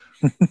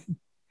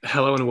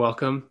Hello and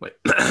welcome. Wait.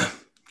 Okay.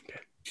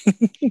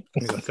 Here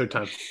we go. Third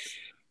time.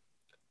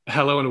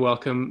 Hello and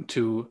welcome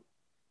to.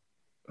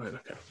 Wait,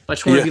 okay. I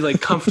just want to Yeah. be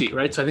like comfy,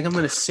 right? So I think I'm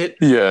going to sit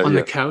Yeah, on the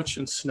yeah. couch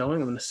and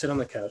snowing. I'm going to sit on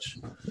the couch.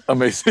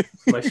 Amazing.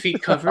 My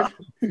feet covered.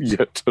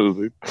 Yeah,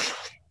 totally.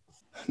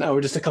 Now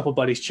we're just a couple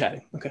buddies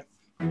chatting. Okay.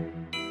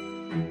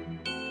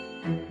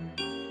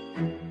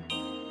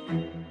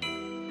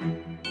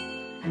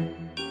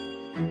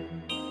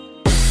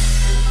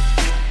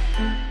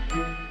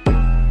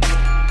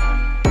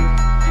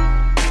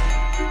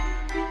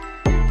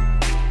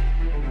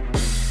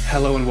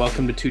 Hello and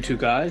welcome to Two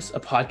Guys, a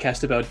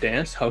podcast about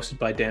dance hosted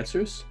by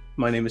dancers.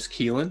 My name is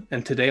Keelan,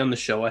 and today on the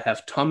show I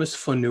have Thomas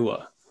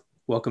Fonua.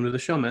 Welcome to the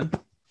show, man.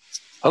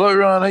 Hello,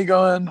 Ron. How you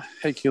going?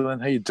 Hey,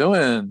 Keelan. How you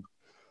doing?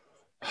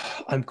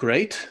 I'm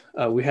great.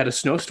 We had a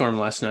snowstorm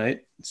last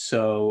night,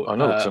 so I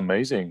know, it's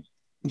amazing.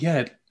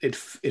 yeah, it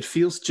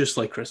feels just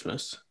like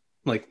Christmas.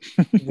 Like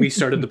we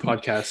started the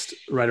podcast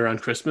right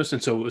around Christmas,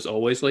 and so it was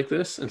always like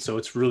this, and so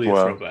it's really a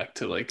Wow. throwback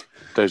to like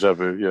Deja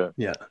vu, yeah.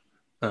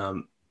 yeah.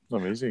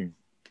 Amazing.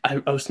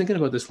 I was thinking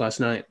about this last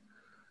night.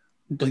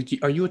 Like,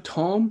 are you a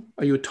Tom?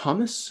 Are you a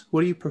Thomas?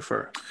 What do you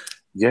prefer?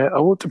 Yeah,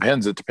 well, it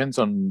depends. It depends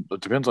on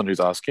who's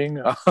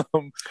asking.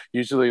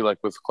 Usually, like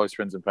with close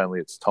friends and family,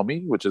 it's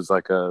Tommy, which is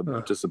like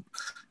like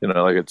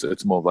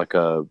it's more of like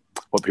a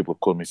what people have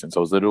called me since I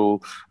was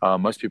little.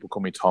 Most people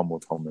call me Tom or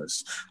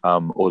Thomas,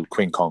 or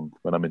Queen Kong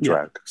when I'm in Yeah.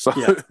 drag. So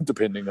Yeah.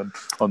 depending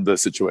on the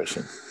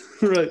situation.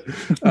 Right.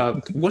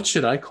 What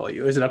should I call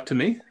you? Is it up to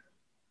me?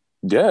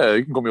 Yeah,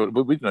 you can call me.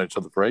 We've known each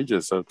other for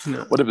ages, so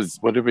No.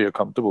 whatever you're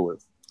comfortable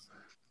with.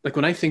 Like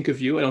when I think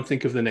of you, I don't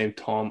think of the name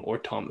Tom or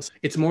Thomas.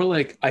 It's more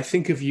like I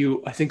think of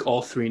you, I think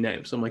all three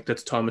names. I'm like,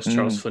 that's Thomas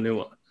Charles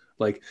Fonua.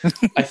 Like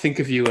I think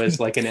of you as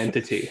like an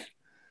entity,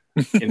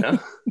 you know?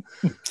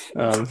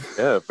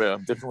 Yeah, but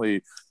I'm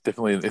definitely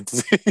an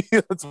entity.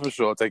 That's for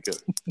sure. I'll take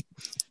it.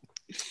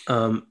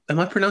 Am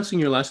I pronouncing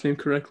your last name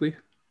correctly?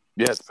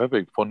 Yeah, it's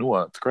perfect.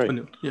 Ponua, it's great.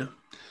 Fonua, yeah.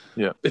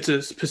 Yeah. It's a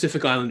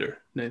Pacific Islander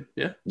name,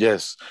 yeah?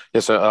 Yes.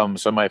 Yeah,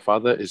 so my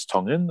father is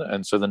Tongan,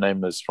 and so the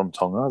name is from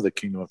Tonga, the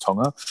Kingdom of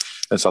Tonga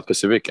in South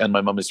Pacific, and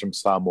my mum is from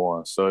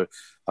Samoa. So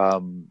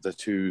the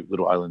two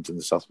little islands in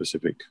the South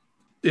Pacific.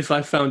 If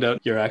I found out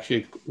you're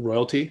actually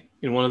royalty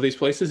in one of these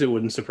places, it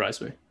wouldn't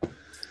surprise me.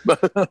 I'd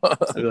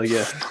be like,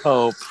 yeah.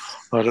 Oh,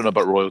 I don't know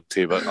about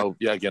royalty, but I'll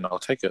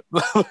take it.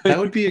 That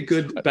would be a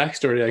good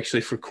backstory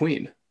actually for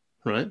Queen,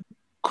 right?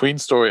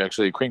 Queen's story,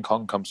 actually, Queen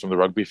Kong comes from the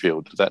rugby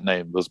field. That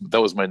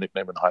was my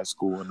nickname in high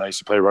school, and I used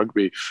to play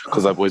rugby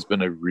because I've always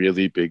been a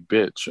really big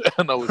bitch,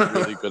 and I was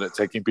really good at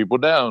taking people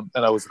down,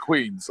 and I was the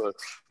queen, so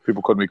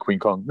people called me Queen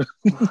Kong.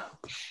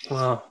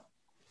 Wow.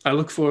 I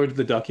look forward to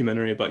the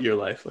documentary about your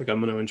life. Like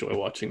I'm going to enjoy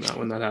watching that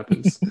when that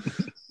happens.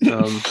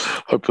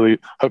 Hopefully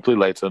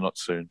later, not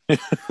soon.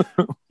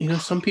 You know,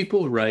 some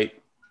people write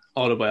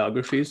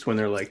autobiographies when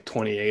they're like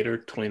 28 or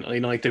 29. You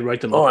know, like they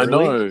write them Oh, up I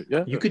early. know.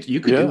 Yeah, You could yeah.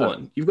 do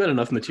one. You've got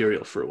enough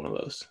material for one of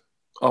those.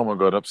 Oh my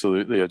god,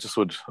 absolutely. I just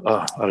would.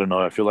 I don't know.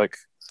 I feel like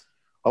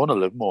I want to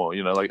live more,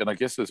 and I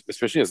guess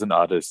especially as an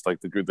artist,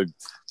 like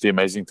the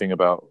amazing thing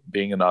about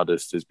being an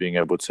artist is being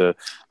able to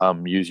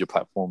use your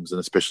platforms and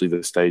especially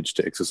the stage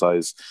to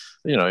exercise,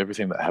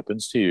 everything that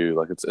happens to you.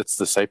 Like it's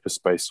the safest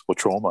space for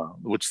trauma,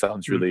 which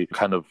sounds really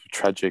kind of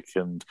tragic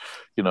and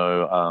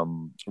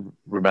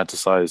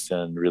romanticized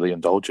and really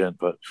indulgent,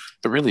 but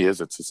it really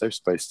is. It's a safe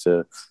space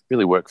to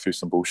really work through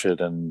some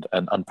bullshit and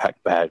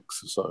unpack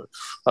bags. So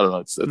I don't know.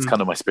 It's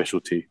kind of my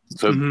specialty.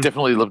 So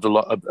definitely lived a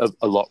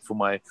lot for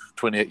my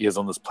 28 years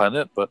on this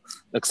planet, but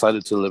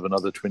excited to live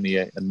another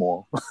 28 and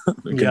more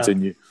and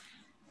continue.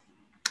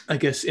 I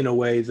guess in a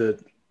way the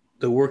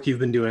work you've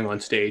been doing on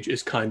stage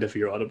is kind of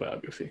your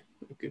autobiography.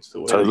 Like it's the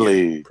way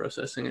Totally you're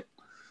processing it.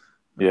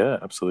 Yeah,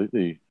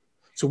 absolutely.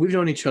 So we've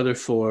known each other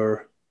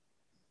for,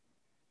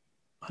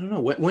 I don't know,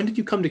 when did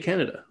you come to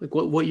Canada? Like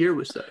what year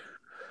was that?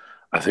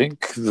 I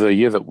think the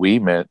year that we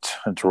met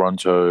in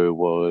Toronto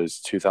was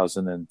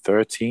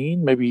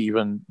 2013, maybe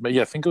even,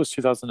 I think it was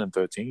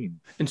 2013.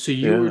 And so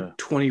you were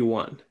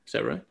 21, is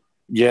that right?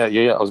 Yeah.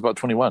 I was about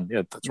 21.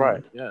 Yeah, that's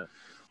right. Yeah.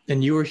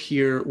 And you were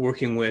here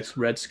working with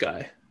Red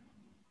Sky.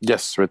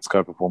 Yes, Red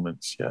Sky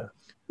Performance, yeah.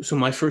 So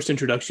my first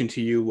introduction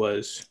to you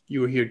was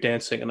you were here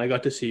dancing, and I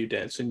got to see you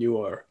dance, and you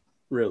are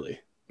really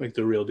like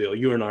the real deal.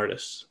 You're an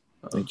artist.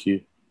 Thank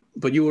you.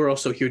 But you were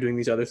also here doing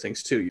these other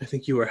things too. I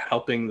think you were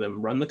helping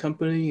them run the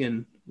company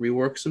and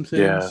rework some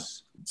things. Yeah.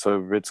 So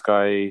Red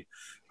Sky,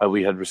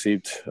 we had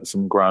received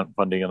some grant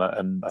funding,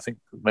 and I think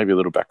maybe a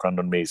little background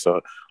on me.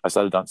 So I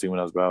started dancing when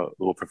I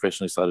was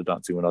professionally started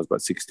dancing when I was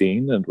about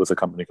 16, and with a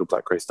company called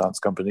Black Grace Dance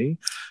Company.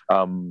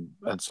 And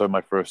so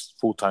my first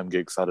full-time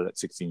gig started at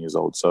 16 years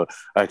old. So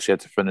I actually had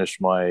to finish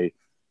my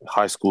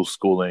high school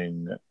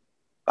schooling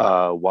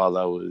while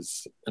I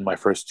was in my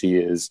first 2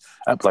 years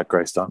at Black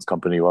Grace Dance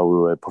Company while we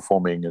were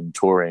performing and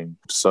touring.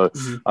 So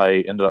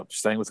I ended up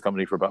staying with the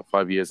company for about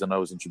 5 years, and I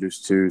was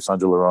introduced to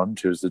Sandra Laurent,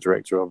 who was the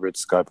director of Red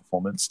Sky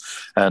Performance.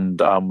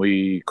 And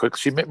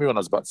she met me when I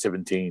was about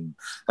 17.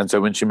 And so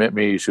when she met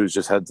me, she was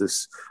just had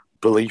this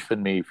belief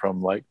in me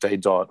from like day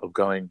dot of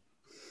going,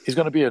 he's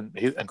going to be an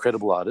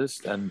incredible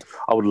artist, and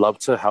I would love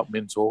to help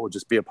mentor or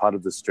just be a part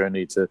of this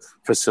journey to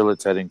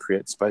facilitate and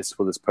create space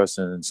for this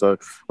person. And so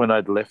when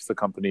I'd left the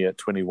company at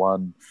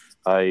 21,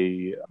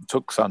 I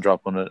took Sandra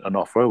up on an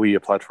offer. We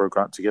applied for a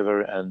grant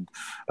together, and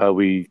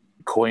we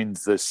coined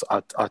this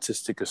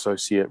artistic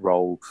associate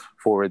role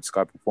for Red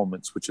Sky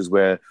Performance, which is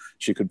where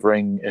she could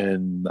bring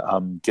in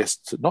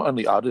guests, not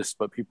only artists,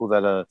 but people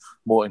that are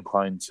more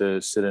inclined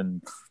to sit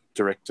in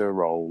director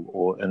role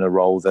or in a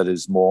role that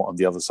is more on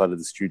the other side of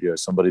the studio,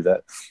 somebody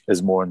that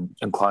is more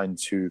inclined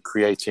to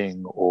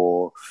creating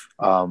or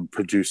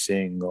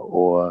producing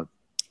or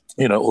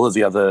all of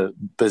the other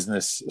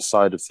business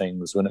side of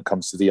things when it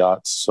comes to the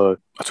arts. So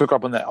I took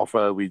up on that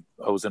offer.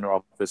 I was in her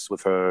office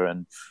with her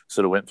and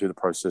sort of went through the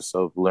process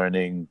of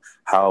learning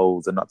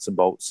how the nuts and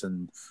bolts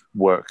and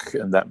work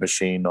in that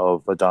machine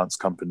of a dance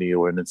company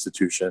or an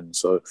institution.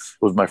 So it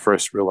was my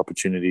first real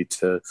opportunity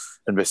to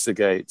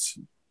investigate,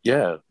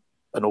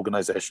 an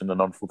organization, a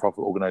non-for-profit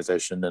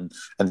organization,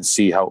 and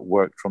see how it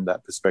worked from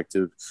that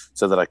perspective,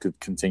 so that I could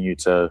continue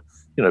to,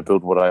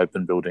 build what I've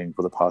been building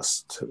for the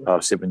past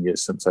 7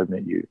 years since I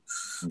met you.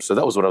 So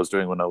that was what I was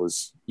doing when I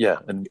was,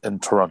 in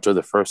Toronto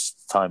the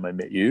first time I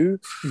met you.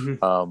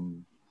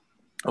 Mm-hmm.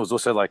 I was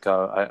also like,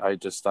 I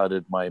just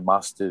started my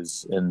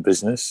master's in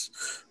business.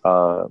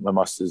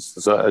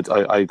 So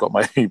I got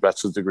my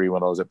bachelor's degree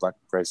when I was at Black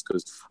Grace,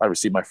 because I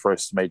received my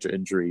first major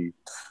injury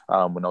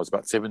when I was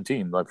about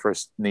 17, my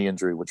first knee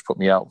injury, which put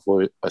me out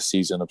for a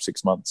season of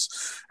 6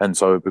 months. And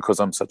so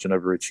because I'm such an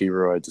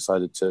overachiever, I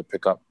decided to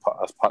pick up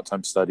a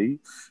part-time study,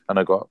 and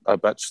I got a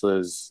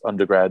bachelor's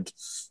undergrad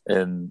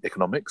in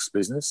economics,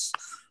 business.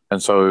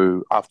 And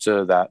so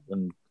after that,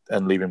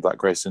 and leaving Black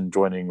Grace and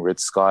joining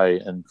Red Sky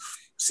and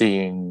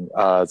seeing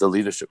the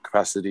leadership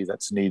capacity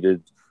that's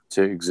needed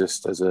to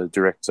exist as a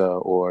director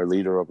or a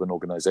leader of an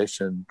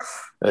organization,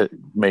 it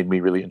made me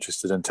really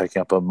interested in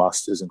taking up a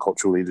master's in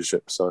cultural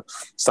leadership. So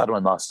started my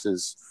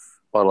master's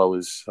while I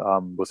was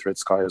with Red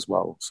Sky as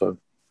well. So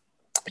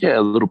a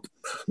little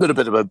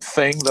bit of a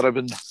thing that I've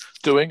been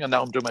doing, and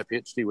now I'm doing my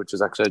PhD, which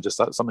is actually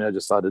something I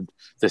just started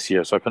this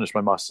year. So I finished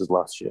my master's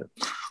last year,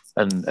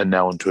 and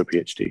now into a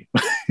PhD.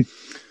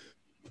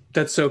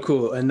 That's so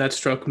cool, and that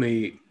struck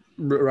me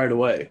right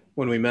away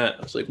when we met.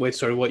 I was like, wait,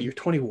 sorry, what? You're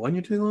 21?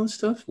 You're doing all this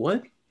stuff?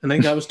 What? And I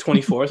think I was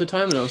 24 at the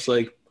time, and I was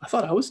like, I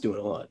thought I was doing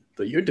a lot,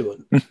 but you're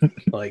doing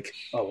like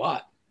a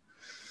lot.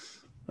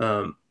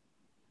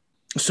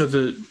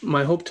 So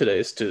my hope today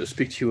is to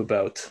speak to you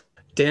about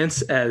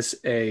dance as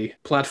a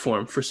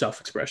platform for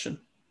self-expression.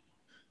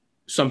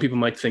 Some people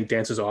might think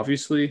dance is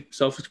obviously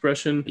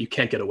self-expression. You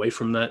can't get away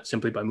from that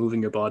simply by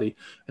moving your body.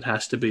 It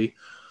has to be.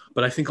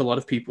 But I think a lot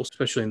of people,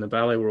 especially in the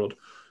ballet world,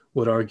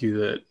 would argue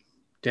that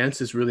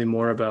dance is really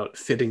more about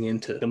fitting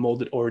into the mold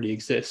that already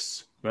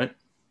exists, right?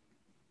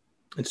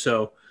 And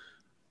so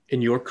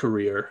in your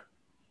career,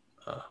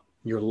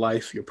 your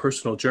life, your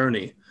personal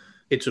journey,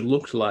 it's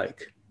looked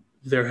like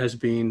there has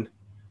been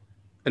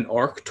an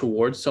arc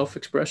towards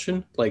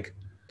self-expression, like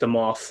the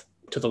moth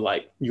to the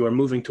light. You are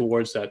moving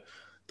towards that,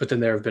 but then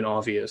there have been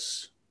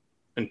obvious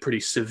and pretty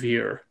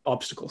severe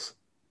obstacles.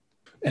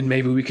 And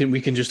maybe we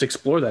can just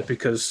explore that,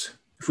 because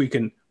if we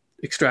can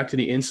extract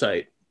any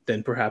insight,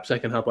 then perhaps I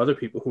can help other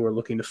people who are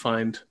looking to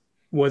find,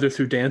 whether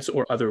through dance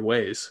or other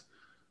ways,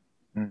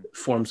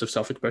 forms of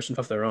self-expression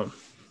of their own.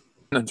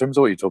 In terms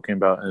of what you're talking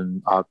about,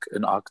 an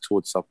arc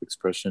towards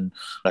self-expression,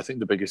 I think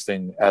the biggest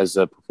thing as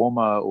a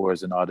performer or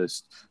as an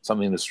artist,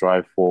 something to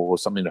strive for or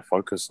something to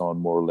focus on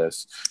more or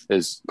less,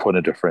 is point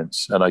of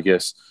difference. And I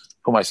guess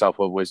for myself,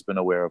 I've always been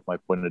aware of my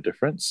point of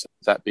difference,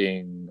 that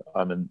being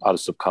I'm an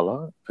artist of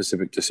color,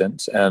 Pacific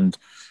descent, and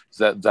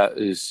that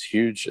is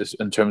huge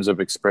in terms of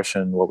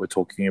expression. What we're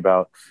talking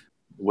about,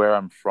 where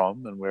I'm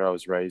from and where I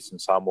was raised in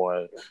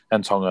Samoa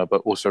and Tonga,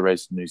 but also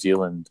raised in New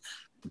Zealand,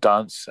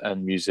 dance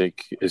and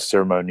music is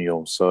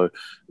ceremonial. So,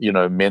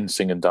 men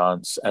sing and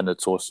dance, and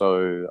it's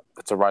a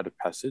rite of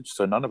passage.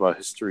 So none of our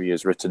history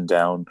is written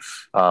down.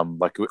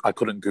 Like I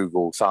couldn't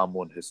Google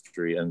Samoan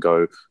history and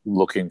go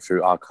looking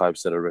through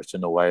archives that are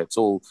written away. It's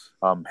all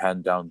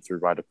hand down through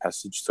rite of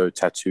passage. So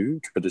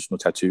traditional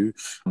tattoo.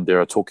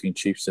 There are talking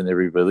chiefs in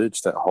every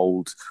village that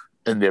hold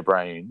in their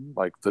brain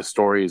like the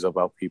stories of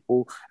our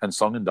people, and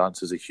song and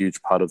dance is a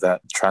huge part of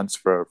that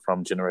transfer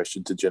from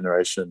generation to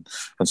generation.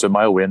 And so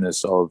my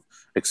awareness of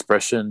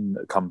expression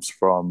comes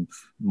from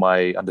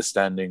my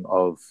understanding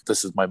of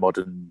this is my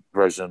modern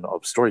version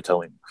of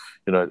storytelling.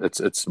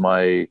 It's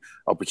my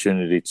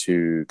opportunity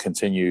to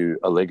continue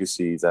a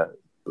legacy that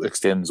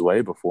extends way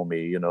before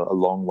me, a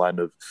long line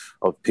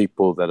of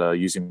people that are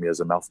using me as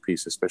a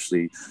mouthpiece,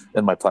 especially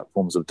in my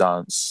platforms of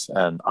dance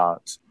and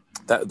art.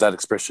 That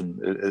expression,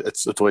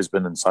 it's always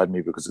been inside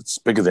me because it's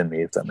bigger than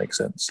me, if that makes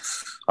sense,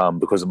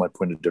 because of my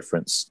point of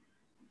difference.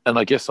 And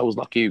I guess I was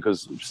lucky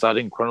because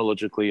starting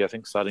chronologically, I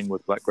think starting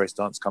with Black Grace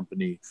Dance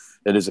Company,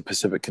 it is a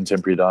Pacific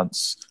contemporary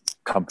dance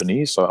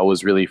company. So I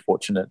was really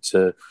fortunate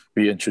to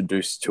be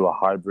introduced to a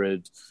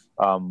hybrid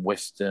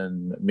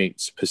Western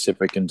meets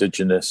Pacific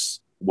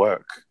Indigenous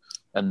work.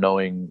 and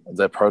knowing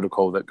the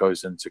protocol that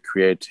goes into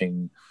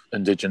creating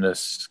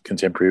Indigenous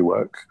contemporary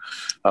work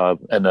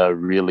in a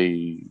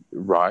really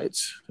right,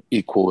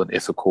 equal, and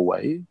ethical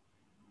way.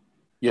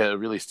 Yeah, it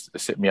really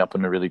set me up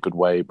in a really good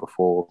way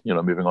before,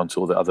 moving on to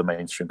all the other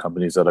mainstream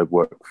companies that I've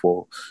worked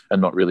for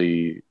and not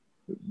really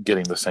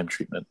getting the same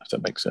treatment, if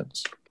that makes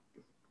sense.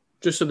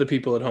 Just so the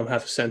people at home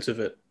have a sense of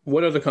it,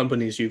 what are the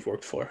companies you've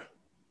worked for?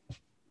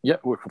 Yeah,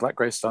 worked for Black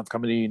Grace Dance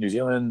Company New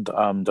Zealand,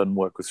 done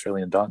work with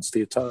Australian Dance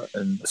Theatre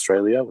in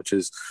Australia, which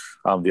is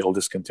the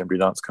oldest contemporary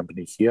dance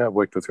company here.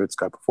 Worked with Red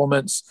Sky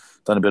Performance,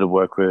 done a bit of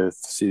work with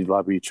Sidi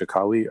Labi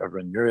Chakawi over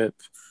in Europe,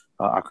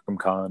 Akram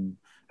Khan,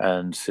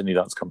 and Sydney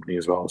Dance Company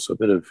as well. So a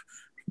bit of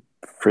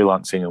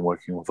freelancing and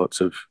working with lots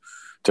of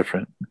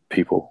different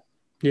people.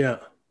 Yeah.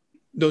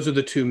 Those are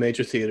the two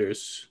major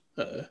theaters,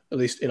 at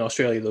least in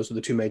Australia, those are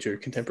the two major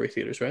contemporary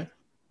theaters, right?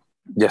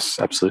 Yes,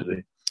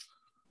 absolutely.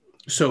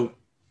 So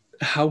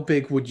how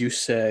big would you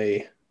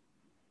say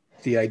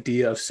the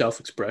idea of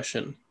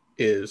self-expression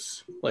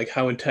is? Like,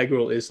 how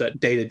integral is that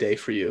day to day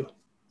for you?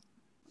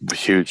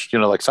 Huge.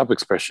 Like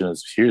self-expression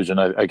is huge. And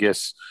I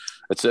guess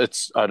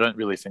it's I don't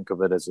really think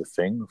of it as a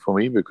thing for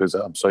me because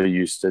I'm so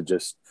used to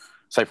just,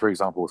 say for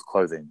example with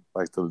clothing,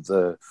 like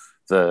the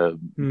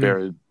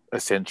very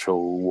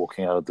essential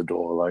walking out of the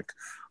door, like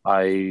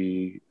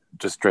I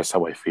just dress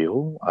how I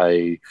feel.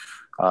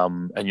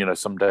 And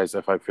some days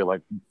if I feel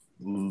like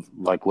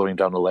gluing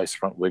down a lace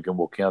front wig and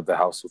walking out the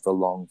house with a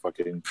long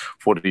fucking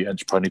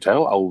 40-inch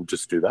ponytail, I'll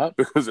just do that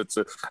because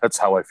it's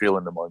how I feel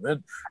in the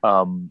moment.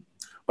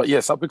 But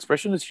yeah,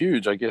 self-expression is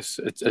huge. I guess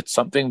it's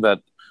something that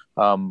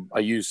I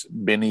use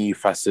many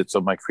facets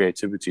of my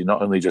creativity,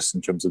 not only just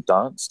in terms of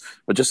dance,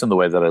 but just in the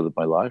way that I live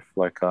my life,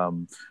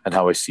 and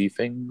how I see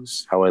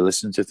things, how I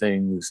listen to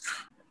things.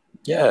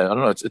 Yeah, I don't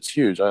know. It's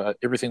huge.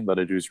 Everything that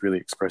I do is really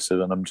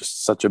expressive, and I'm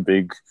just such a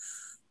big,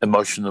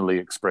 emotionally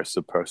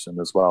expressive person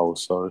as well.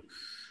 So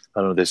I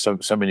don't know. There's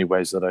so many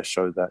ways that I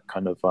show that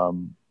kind of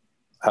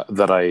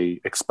that I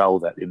expel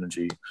that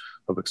energy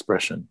of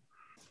expression.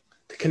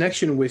 The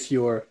connection with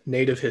your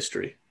native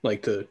history,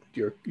 like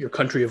your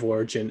country of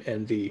origin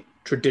and the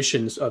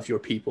traditions of your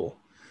people.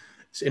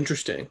 It's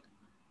interesting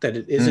that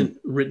it isn't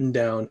written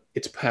down,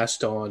 it's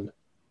passed on.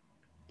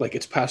 Like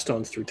it's passed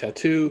on through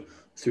tattoo,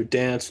 through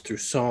dance, through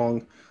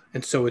song.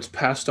 And so it's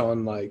passed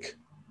on like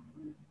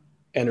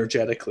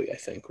energetically, I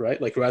think, right?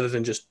 Like rather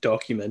than just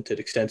documented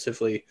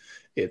extensively,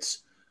 it's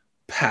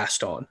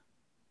passed on.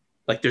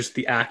 Like there's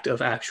the act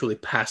of actually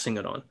passing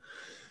it on.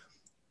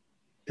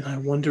 And I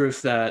wonder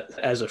if that,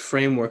 as a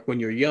framework when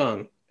you're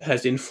young,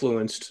 has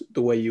influenced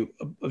the way you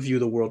view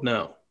the world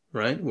now,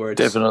 right? Where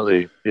it's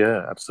definitely,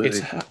 yeah,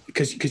 absolutely.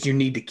 It's because you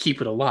need to keep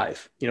it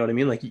alive. You know what I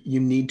mean? Like you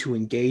need to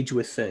engage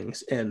with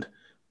things, and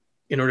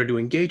in order to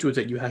engage with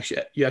it, you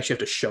actually have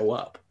to show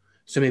up.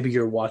 So maybe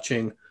you're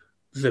watching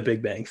The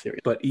Big Bang Theory,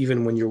 but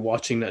even when you're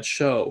watching that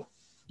show,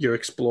 you're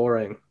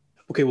exploring.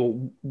 Okay,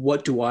 well,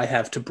 what do I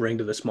have to bring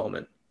to this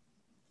moment?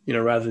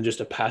 Rather than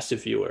just a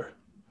passive viewer.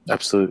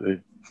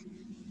 Absolutely.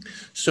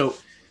 So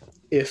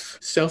if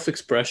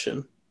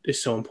self-expression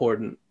is so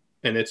important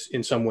and it's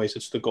in some ways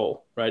it's the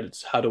goal, right?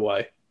 It's how do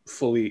I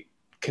fully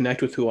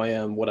connect with who I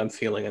am, what I'm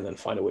feeling, and then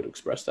find a way to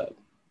express that.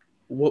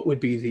 What would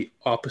be the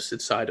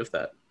opposite side of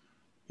that?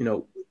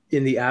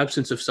 In the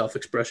absence of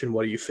self-expression,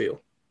 what do you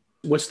feel?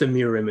 What's the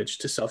mirror image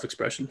to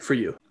self-expression for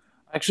you?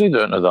 I actually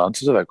don't know the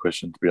answer to that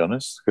question, to be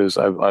honest, because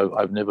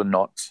I've never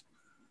not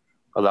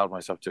allowed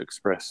myself to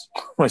express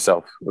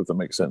myself, if that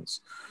makes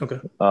sense. Okay.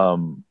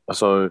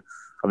 So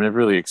I've never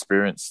really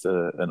experienced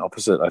an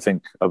opposite. I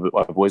think I've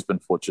always been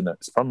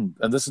fortunate and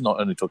this is not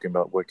only talking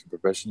about working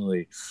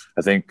professionally.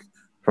 I think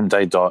from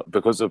day dot,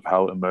 because of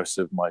how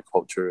immersive my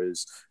culture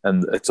is,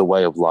 and it's a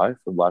way of life,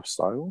 a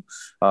lifestyle.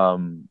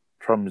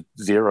 From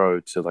zero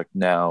to like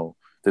now,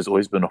 there's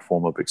always been a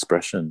form of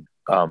expression.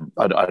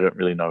 I don't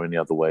really know any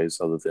other ways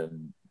other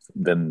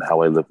than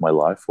how I live my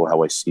life or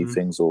how I see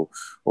things or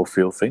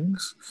feel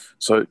things.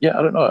 So yeah,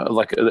 I don't know.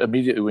 Like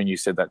immediately when you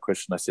said that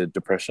question, I said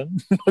depression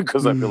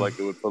because I feel like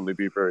it would probably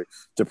be very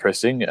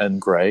depressing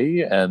and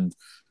grey and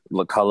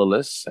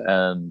colorless.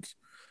 And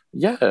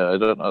yeah, I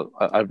don't know.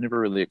 I've never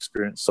really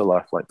experienced a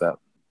life like that,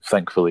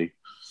 thankfully.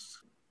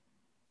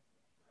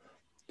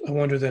 I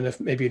wonder then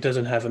if maybe it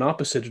doesn't have an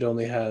opposite. It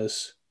only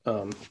has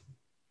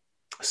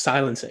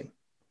silencing.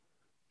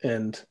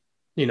 And,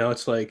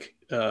 it's like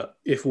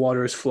if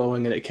water is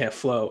flowing and it can't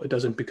flow, it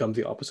doesn't become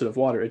the opposite of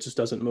water. It just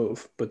doesn't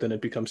move. But then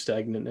it becomes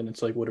stagnant and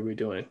it's like, what are we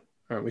doing?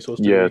 Aren't we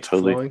supposed to be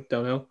totally flowing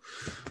downhill?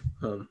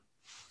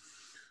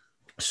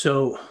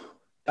 So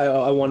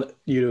I want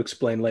you to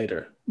explain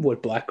later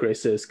what Black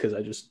Grace is, because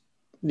I just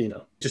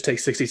take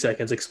 60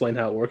 seconds, explain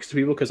how it works to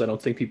people, because I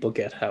don't think people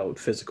get how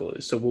physical it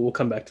is. So we'll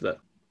come back to that.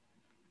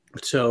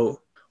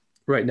 So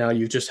right now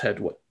you've just had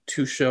what,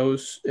 2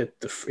 shows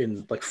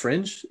in like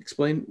Fringe?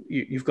 Explain.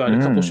 You've got a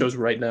couple shows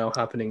right now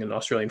happening in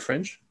Australian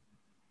Fringe.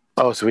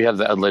 Oh, so we had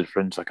the Adelaide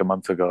Fringe like a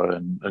month ago,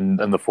 and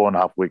in the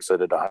 4.5 weeks, I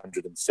did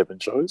 107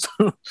 shows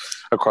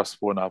across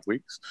 4.5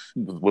 weeks,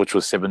 which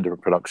was seven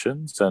different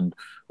productions. And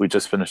we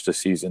just finished a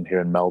season here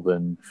in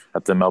Melbourne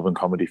at the Melbourne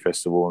Comedy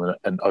Festival,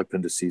 and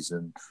opened a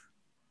season.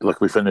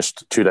 Like we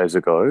finished 2 days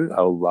ago,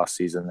 our last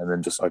season, and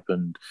then just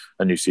opened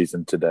a new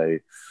season today.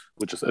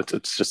 Which is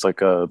it's just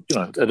like a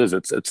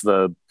it's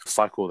the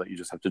cycle that you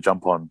just have to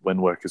jump on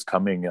when work is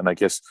coming. And I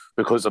guess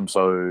because I'm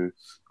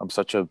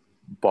such a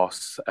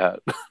boss at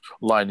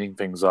lining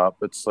things up.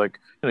 It's like,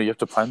 you have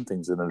to plan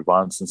things in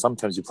advance. And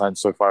sometimes you plan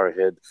so far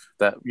ahead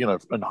that,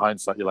 in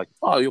hindsight, you're like,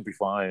 oh, you'll be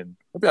fine.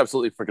 You'll be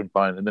absolutely freaking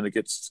fine. And then it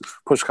gets,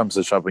 push comes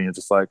to shove, and you're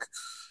just like,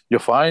 you're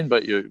fine,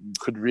 but you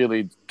could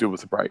really do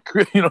with a break.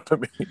 You know what I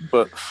mean?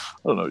 But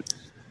I don't know,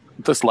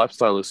 this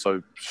lifestyle is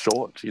so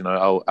short.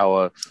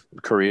 Our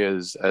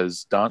careers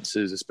as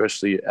dancers,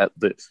 especially at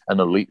an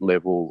elite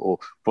level, or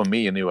for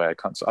me anyway,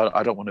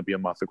 I don't want to be a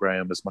Martha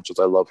Graham as much as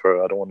I love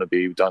her. I don't want to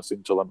be dancing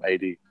until I'm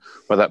 80.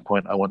 By that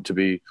point, I want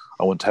to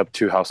have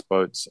two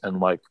houseboats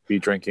and like be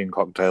drinking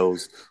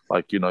cocktails,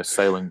 like,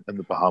 sailing in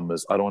the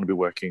Bahamas. I don't want to be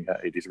working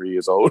at 83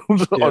 years old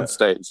on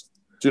stage.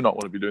 Do not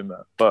want to be doing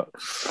that. But,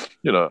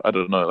 I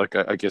don't know. Like,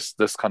 I guess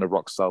this kind of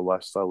rock star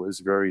lifestyle is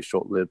very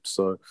short lived.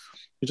 So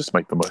you just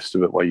make the most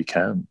of it while you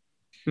can.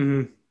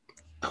 Mm-hmm.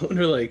 I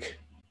wonder, like,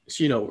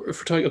 so, if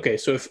we're talking, okay,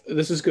 so if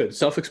this is good,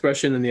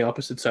 self-expression, and the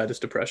opposite side is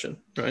depression,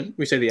 right?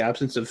 We say the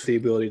absence of the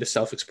ability to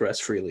self-express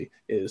freely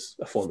is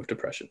a form of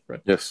depression,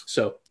 right? Yes.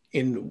 So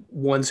in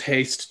one's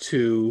haste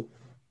to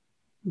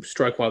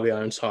strike while the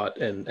iron's hot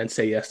and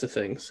say yes to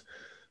things,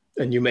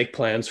 and you make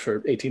plans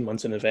for 18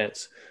 months in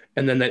advance,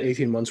 and then that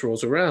 18 months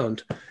rolls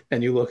around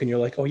and you look and you're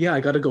like, oh yeah,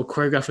 I got to go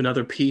choreograph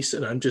another piece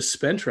and I'm just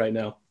spent right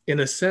now. In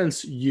a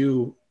sense,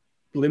 you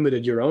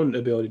limited your own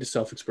ability to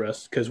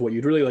self-express, because what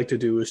you'd really like to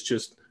do is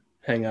just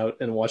hang out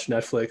and watch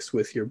Netflix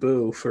with your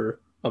boo for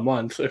a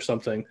month or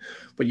something,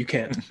 but you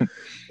can't.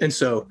 And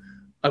so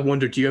I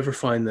wonder, do you ever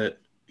find that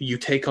you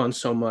take on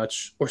so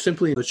much, or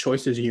simply the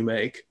choices you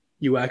make,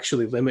 you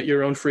actually limit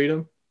your own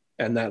freedom,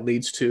 and that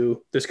leads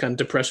to this kind of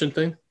depression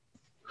thing?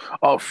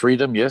 Oh,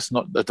 freedom, yes.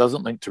 Not that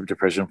doesn't link to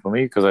depression for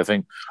me, because I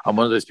think I'm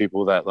one of those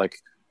people that, like,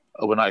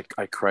 when I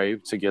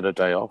crave to get a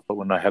day off, but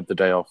when I have the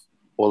day off,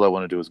 all I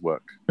want to do is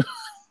work.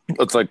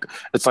 It's like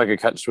a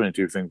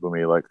catch-22 thing for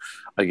me. Like,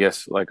 I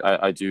guess, like,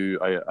 I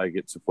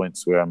get to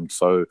points where I'm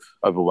so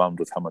overwhelmed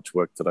with how much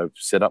work that I've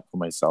set up for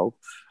myself.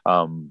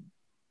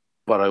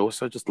 But I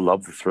also just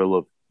love the thrill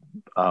of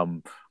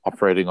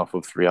operating off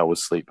of 3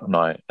 hours sleep a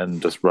night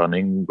and just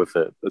running with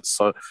it. It's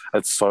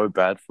so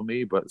bad for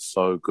me, but it's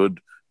so good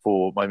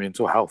for my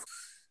mental health.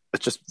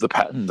 It's just the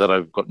pattern that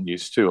I've gotten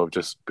used to of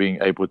just being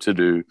able to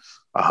do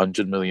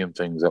 100 million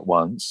things at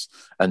once,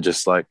 and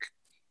just like,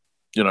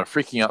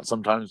 freaking out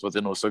sometimes, but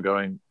then also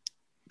going,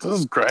 this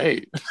is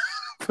great.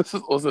 This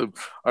is awesome.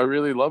 I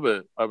really love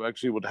it. I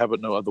actually would have it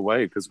no other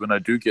way, because when I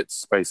do get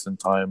space and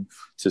time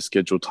to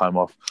schedule time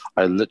off,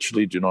 I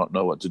literally do not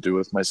know what to do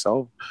with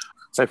myself.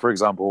 Say, for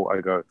example,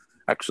 I go,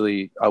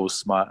 actually, I was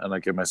smart and I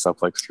give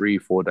myself like 3,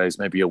 4 days,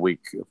 maybe a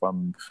week if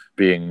I'm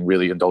being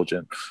really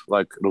indulgent.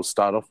 Like, it'll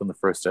start off on the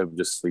first day of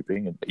just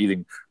sleeping and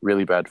eating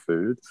really bad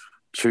food.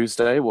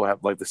 Tuesday will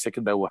have, like, the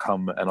second day will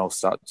come and I'll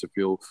start to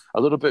feel a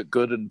little bit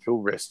good and feel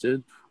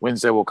rested.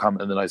 Wednesday will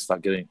come and then I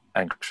start getting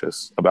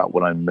anxious about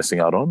what I'm missing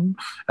out on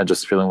and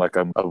just feeling like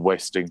I'm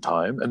wasting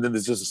time. And then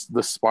there's just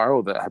this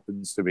spiral that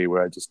happens to me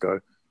where I just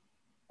go,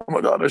 oh my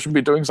God, I should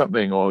be doing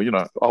something. Or,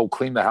 I'll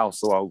clean the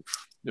house, or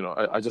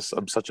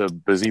I'm such a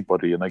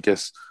busybody. And I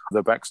guess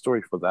the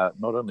backstory for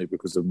that, not only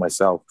because of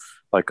myself,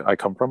 like, I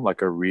come from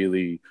like a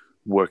really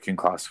working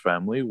class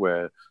family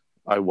where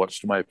I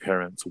watched my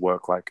parents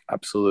work like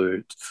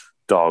absolute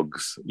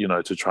dogs,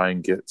 to try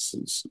and get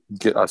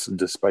us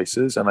into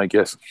spaces. And I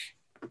guess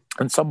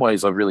in some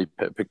ways, I've really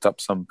picked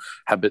up some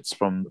habits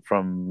from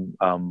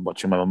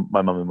watching my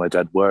mum and my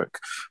dad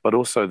work. But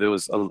also, there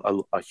was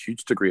a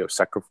huge degree of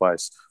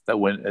sacrifice that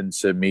went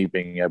into me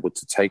being able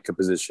to take a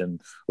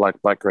position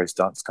like Black Grace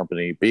Dance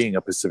Company, being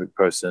a Pacific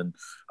person,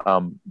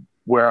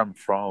 where I'm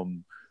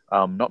from.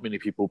 Not many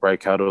people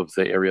break out of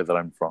the area that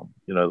I'm from.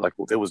 Like,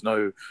 there was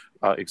no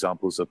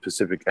examples of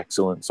Pacific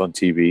excellence on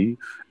TV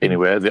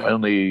anywhere.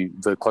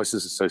 The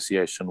closest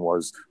association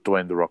was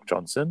Dwayne The Rock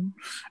Johnson,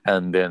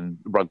 and then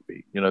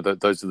rugby.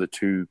 Those are the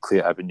two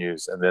clear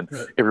avenues, and then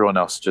everyone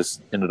else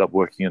just ended up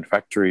working in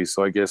factories.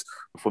 So I guess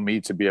for me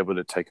to be able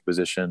to take a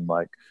position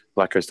like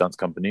Black Coast Dance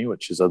Company,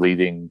 which is a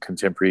leading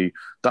contemporary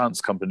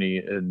dance company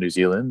in New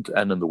Zealand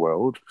and in the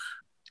world,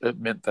 it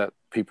meant that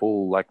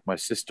people like my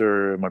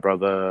sister, my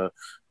brother,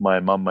 my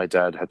mum, my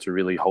dad had to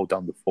really hold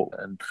down the fort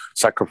and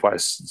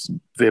sacrifice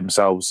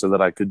themselves so that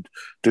I could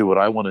do what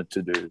I wanted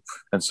to do.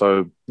 And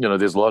so,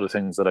 there's a lot of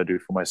things that I do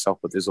for myself,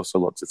 but there's also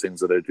lots of things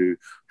that I do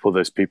for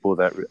those people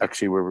that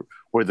actually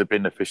were the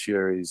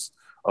beneficiaries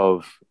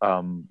of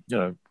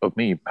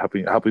me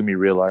helping me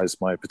realize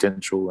my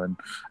potential and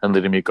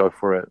letting me go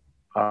for it.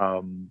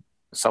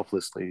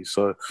 selflessly.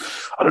 So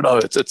I don't know.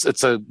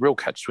 It's a real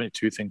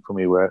catch-22 thing for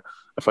me, where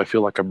if I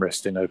feel like I'm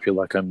resting, I feel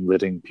like I'm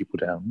letting people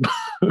down.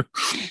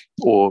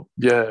 Or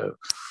yeah.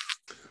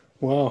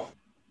 Wow.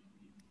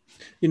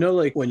 You know,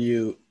 like when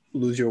you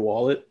lose your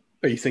wallet,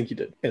 or you think you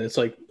did, and it's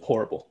like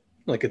horrible.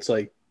 Like it's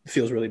like it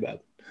feels really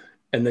bad.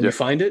 And then you Yeah.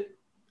 find it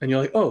and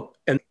you're like, oh,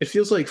 and it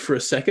feels like for a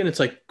second it's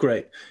like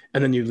great.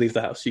 And then you leave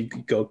the house, you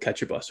go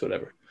catch your bus,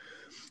 whatever.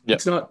 Yeah.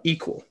 It's not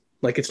equal.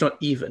 Like it's not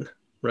even,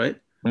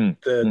 right? Mm,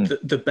 mm,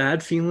 The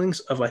bad feelings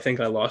of I think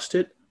I lost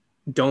it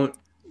don't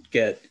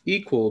get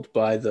equaled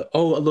by the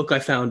oh look I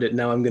found it,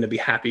 now I'm going to be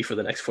happy for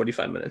the next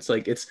 45 minutes.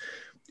 Like it's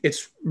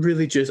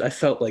really just I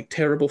felt like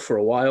terrible for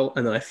a while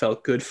and then I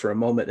felt good for a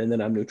moment and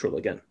then I'm neutral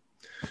again.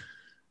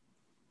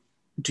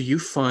 Do you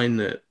find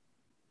that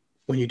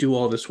when you do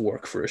all this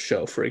work for a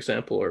show, for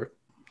example, or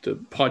the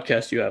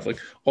podcast you have, like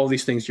all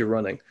these things you're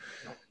running,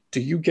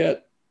 do you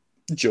get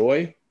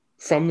joy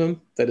from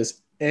them that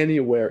is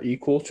anywhere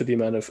equal to the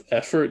amount of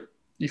effort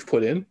you've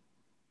put in?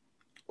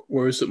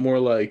 Or is it more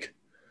like,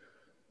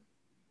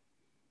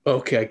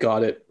 okay, I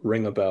got it,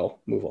 ring a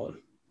bell, move on?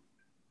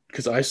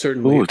 Because I Ooh,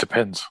 certainly, it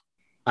depends.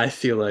 I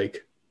feel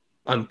like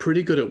I'm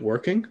pretty good at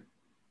working,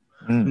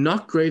 Mm,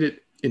 not great at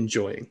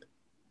enjoying.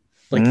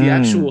 Like the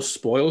actual mm,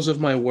 spoils of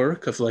my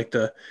work, of like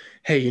the,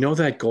 hey, you know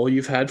that goal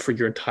you've had for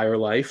your entire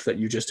life that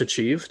you just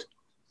achieved?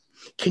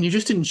 Can you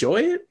just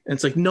enjoy it? And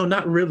it's like, no,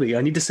 not really.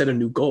 I need to set a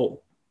new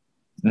goal.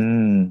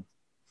 mm.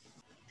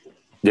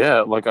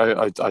 Yeah, like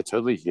I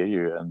totally hear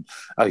you. And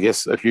I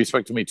guess if you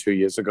spoke to me 2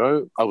 years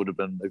ago, I would have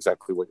been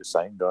exactly what you're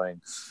saying,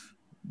 going,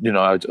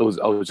 I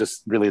was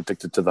just really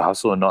addicted to the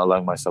hustle and not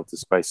allowing myself the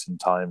space and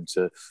time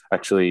to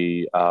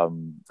actually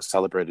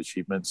celebrate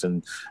achievements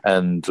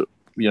and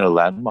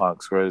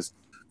landmarks. Whereas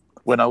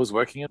when I was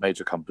working at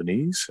major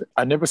companies,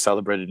 I never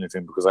celebrated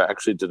anything because I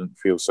actually didn't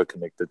feel so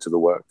connected to the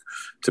work,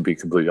 to be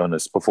completely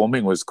honest.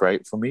 Performing was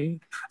great for me.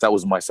 That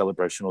was my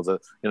celebration. Or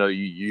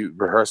you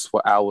rehearse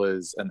for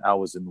hours and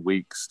hours and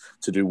weeks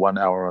to do 1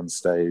 hour on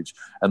stage.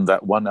 And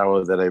that 1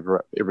 hour that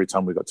every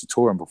time we got to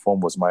tour and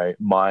perform was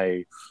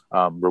my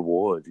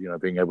reward,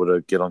 being able to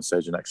get on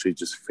stage and actually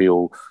just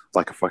feel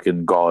like a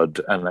fucking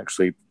god and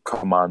actually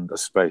command a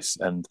space.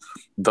 And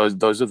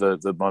those are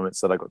the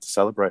moments that I got to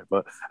celebrate.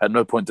 But at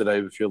no point did I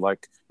ever feel like,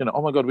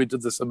 oh my god, we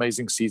did this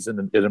amazing season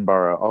in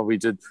Edinburgh. Oh, we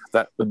did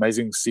that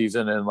amazing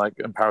season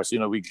in Paris.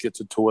 We get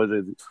to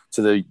tour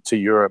to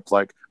Europe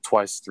like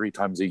twice, 3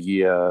 times a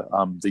year.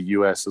 The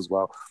US as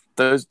well.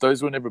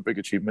 Those were never big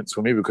achievements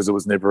for me because it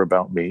was never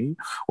about me.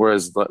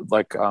 Whereas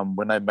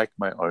when I make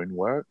my own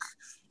work,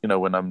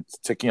 when I'm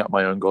ticking up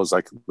my own goals,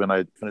 like when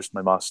I finished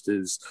my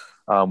masters,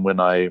 when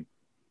I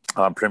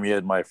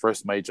premiered my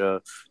first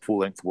major full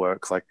length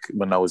work, like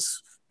when I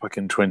was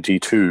fucking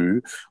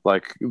 22,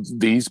 like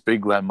these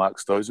big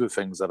landmarks, those were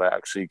things that I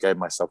actually gave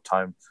myself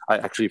time. I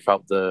actually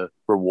felt the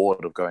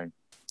reward of going,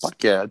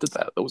 fuck yeah, I did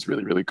that. That was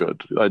really, really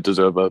good. I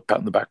deserve a pat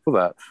on the back for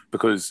that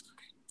because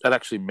it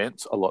actually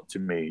meant a lot to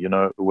me,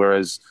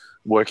 whereas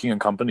working in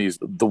companies,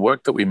 the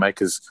work that we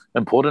make is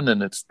important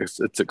and it's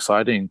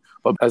exciting.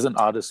 But as an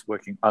artist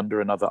working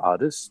under another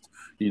artist,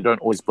 you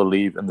don't always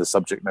believe in the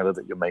subject matter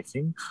that you're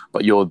making,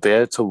 but you're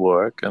there to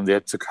work and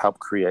there to help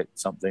create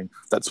something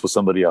that's for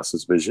somebody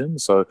else's vision.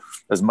 So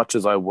as much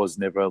as I was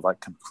never like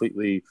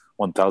completely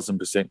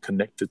 1000%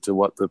 connected to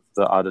what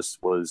the artist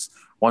was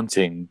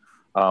wanting,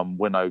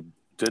 when I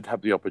did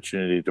have the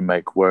opportunity to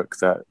make work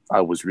that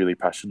I was really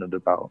passionate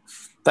about,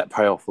 that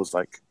payoff was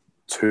like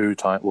 2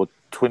 times or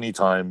 20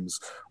 times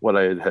what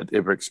I had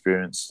ever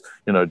experienced,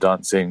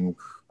 dancing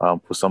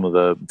for some of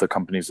the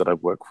companies that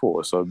I've worked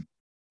for. So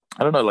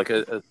I don't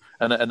know,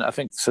 and I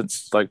think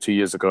since like 2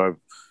 years ago,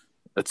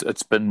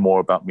 it's been more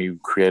about me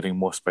creating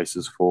more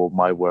spaces for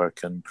my work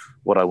and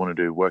what I want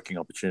to do, working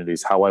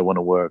opportunities, how I want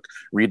to work,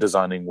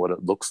 redesigning what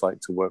it looks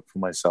like to work for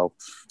myself,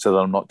 so that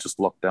I'm not just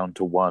locked down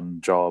to one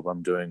job.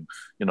 I'm doing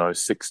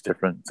 6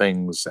 different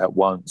things at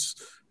once.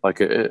 Like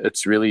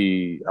it's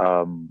really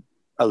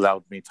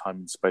allowed me time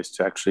and space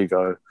to actually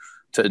go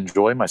to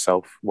enjoy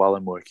myself while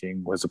I'm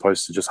working, as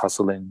opposed to just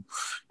hustling,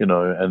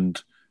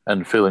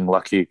 and feeling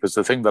lucky. Because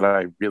the thing that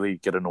I really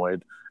get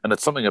annoyed, and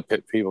it's something a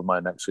pet peeve of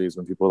mine actually, is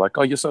when people are like,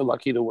 "Oh, you're so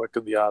lucky to work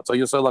in the arts. Oh,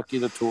 you're so lucky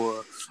to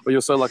tour. Or you're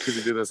so lucky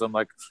to do this." I'm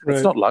like, it's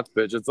Right. not luck,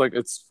 bitch. It's like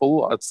it's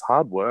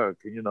hard work,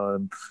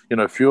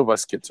 and few of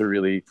us get to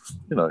really,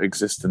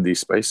 exist in these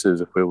spaces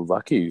if we're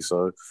lucky.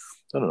 So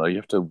I don't know. You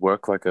have to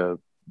work like a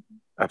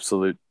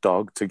absolute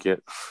dog to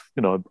get,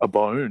 a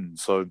bone.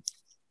 So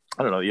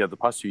I don't know. Yeah, the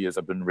past few years,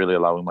 I've been really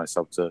allowing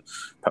myself to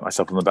pat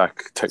myself on the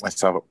back, take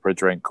myself up for a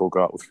drink, or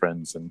go out with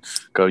friends and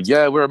go,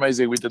 "Yeah, we're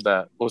amazing. We did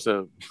that.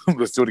 Also,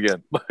 let's do it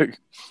again." Like,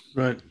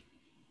 Right.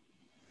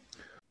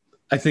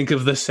 I think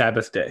of the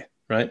Sabbath day,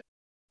 right?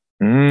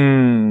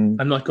 mm,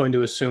 I'm not going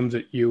to assume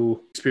that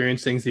you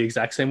experience things the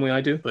exact same way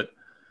I do, but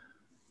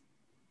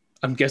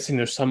I'm guessing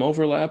there's some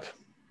overlap,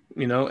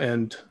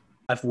 and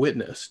I've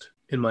witnessed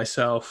in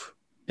myself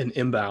an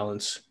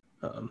imbalance,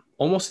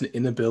 almost an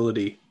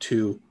inability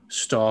to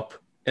stop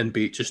and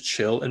be just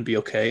chill and be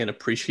okay and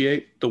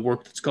appreciate the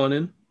work that's gone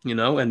in. you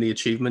know, and the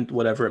achievement,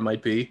 whatever it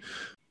might be.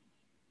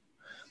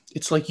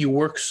 It's like you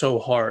work so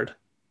hard.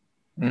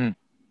 Mm.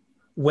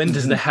 When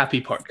does the happy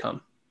part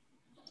come?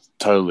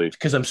 Totally.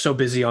 Because I'm so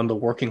busy on the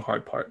working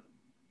hard part.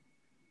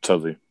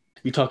 Totally.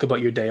 You talk about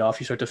your day off,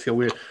 you start to feel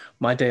weird.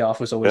 My day off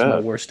was always my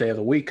worst day of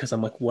the week because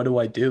I'm like, what do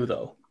I do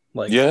though?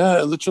 Like,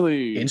 yeah,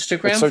 literally.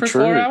 Instagram so for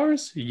true. 4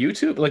 hours?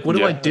 YouTube? Like, what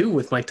do I do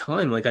with my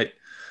time? Like,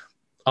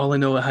 all I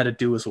know how to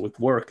do is with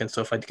work. And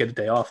so if I get a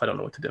day off, I don't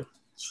know what to do. It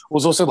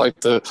was also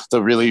like the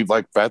really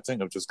like bad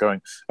thing of just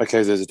going,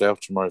 okay, there's a day off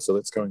tomorrow, so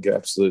let's go and get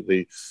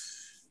absolutely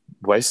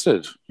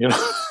wasted, you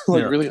know,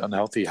 like really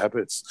unhealthy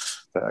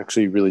habits that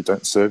actually really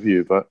don't serve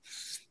you. But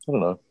I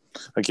don't know.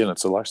 Again,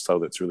 it's a lifestyle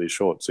that's really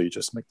short, so you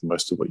just make the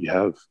most of what you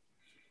have.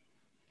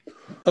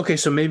 Okay,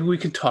 so maybe we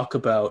can talk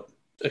about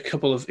a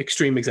couple of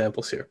extreme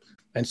examples here.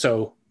 And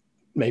so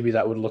maybe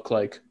that would look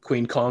like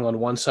Queen Kong on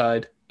one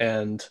side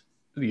and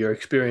your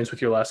experience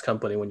with your last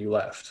company when you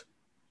left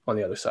on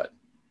the other side.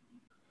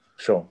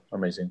 Sure,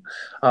 amazing.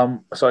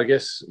 So I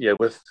guess, yeah,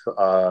 with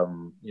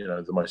you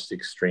know, the most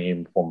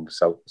extreme form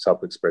of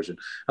self-expression,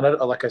 and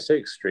like I say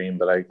extreme,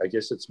 but I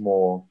guess it's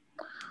more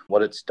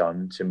what it's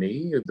done to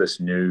me,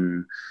 this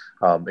new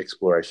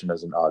exploration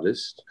as an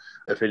artist.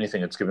 If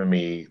anything, it's given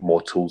me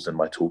more tools in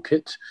my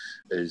toolkit,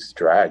 is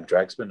drag.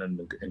 Drag's been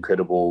an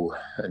incredible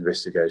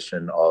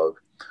investigation of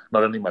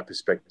not only my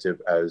perspective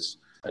as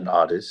an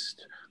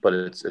artist, but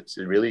it's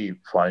really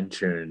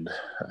fine-tuned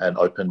and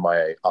opened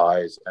my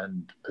eyes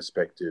and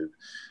perspective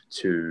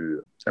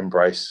to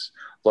embrace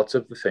lots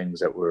of the things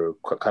that were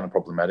kind of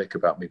problematic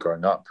about me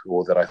growing up,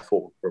 or that I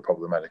thought were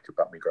problematic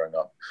about me growing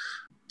up.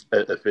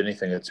 If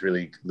anything, it's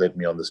really led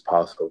me on this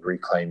path of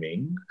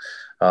reclaiming,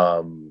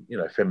 you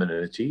know,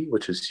 femininity,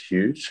 which is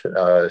huge,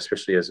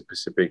 especially as a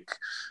Pacific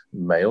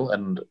male.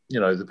 And, you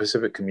know, the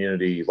Pacific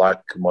community,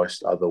 like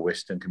most other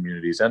Western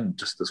communities and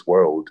just this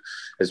world,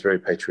 is very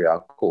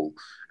patriarchal.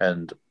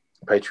 And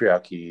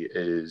patriarchy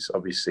is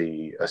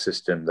obviously a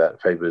system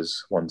that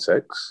favors one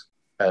sex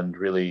and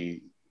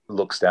really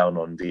looks down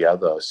on the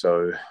other.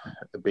 So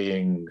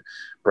being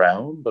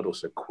brown, but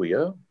also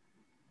queer,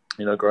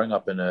 you know, growing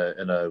up in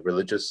a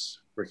religious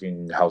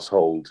freaking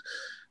household,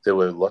 there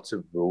were lots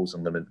of rules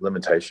and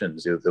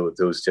limitations. There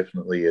was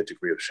definitely a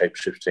degree of shape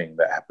shifting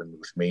that happened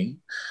with me.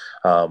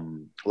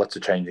 Lots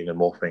of changing and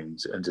morphing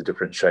into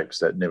different shapes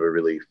that never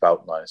really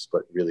felt nice,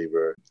 but really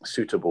were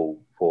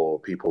suitable for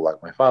people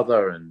like my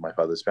father and my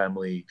father's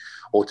family,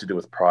 all to do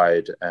with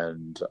pride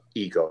and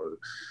ego.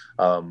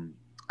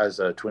 As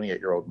a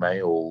 28-year-old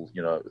male,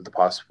 you know, the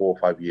past 4 or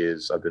 5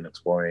 years, I've been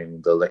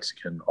exploring the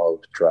lexicon of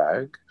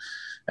drag.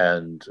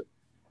 And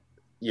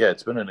yeah,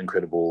 it's been an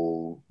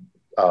incredible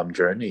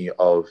journey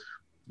of,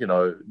 you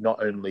know,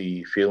 not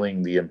only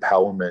feeling the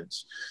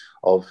empowerment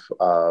of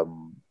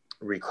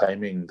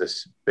reclaiming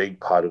this big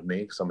part of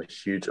me, because I'm a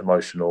huge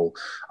emotional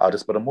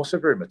artist, but I'm also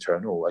very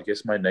maternal. I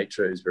guess my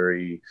nature is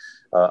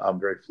I'm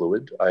very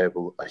fluid. I have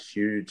a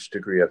huge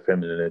degree of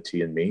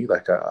femininity in me.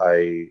 Like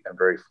I am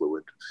very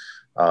fluid.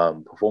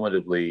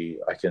 Performatively,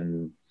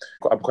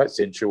 I'm quite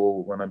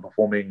sensual when I'm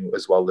performing,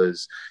 as well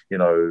as, you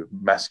know,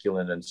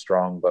 masculine and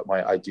strong. But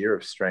my idea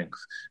of strength,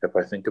 if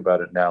I think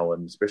about it now,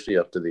 and especially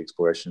after the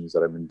explorations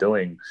that I've been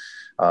doing,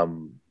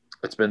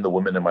 it's been the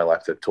women in my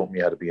life that taught me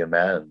how to be a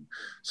man.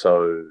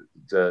 So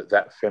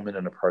that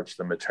feminine approach,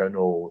 the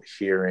maternal,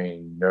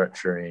 hearing,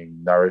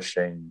 nurturing,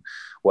 nourishing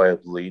way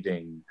of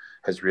leading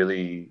has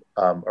really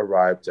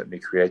arrived at me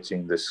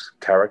creating this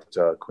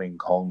character, Queen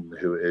Kong,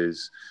 who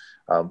is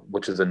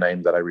which is a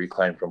name that I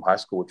reclaimed from high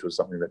school, which was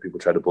something that people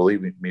try to bully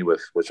me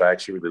with, which I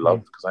actually really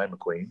loved because I am a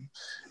queen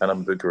and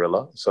I'm a big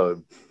gorilla.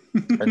 So,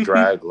 and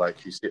drag,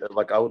 like you see,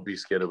 like I would be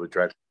scared of a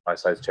drag my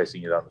size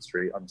chasing you down the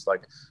street. I'm just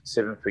like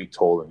 7 feet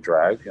tall in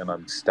drag and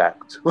I'm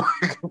stacked.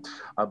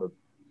 I'm a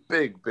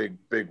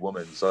big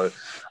woman. So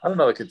I don't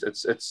know, like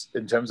it's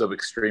in terms of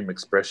extreme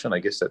expression, I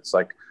guess it's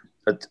like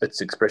it's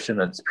expression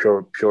in its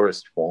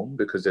purest form,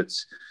 because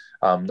it's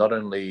not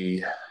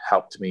only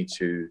helped me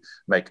to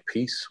make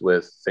peace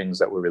with things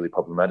that were really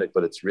problematic,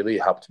 but it's really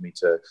helped me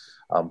to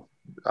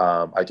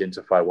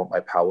identify what my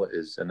power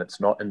is. And it's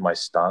not in my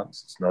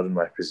stance, it's not in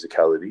my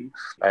physicality.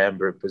 I am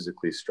very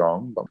physically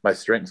strong, but my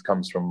strength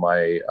comes from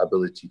my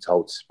ability to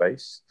hold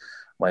space,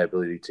 my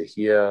ability to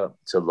hear,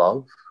 to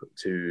love,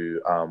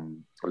 to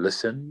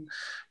listen,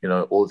 you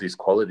know, all these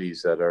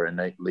qualities that are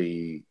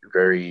innately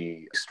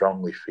very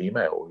strongly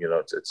female. You know,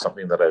 it's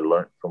something that I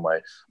learned from my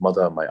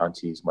mother, my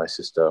aunties, my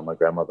sister, my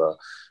grandmother,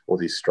 all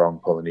these strong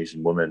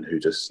Polynesian women who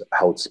just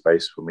held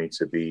space for me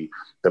to be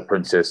the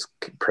princess,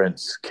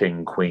 prince,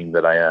 king, queen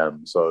that I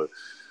am. So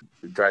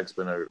drag's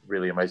been a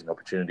really amazing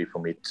opportunity for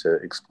me to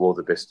explore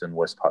the best and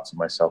worst parts of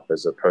myself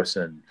as a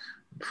person,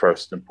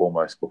 first and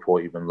foremost,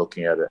 before even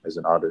looking at it as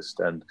an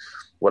artist. And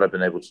what I've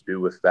been able to do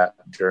with that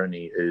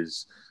journey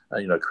is,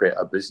 you know, create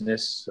a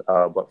business,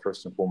 but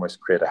first and foremost,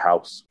 create a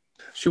house.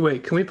 So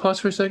wait, can we pause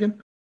for a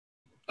second?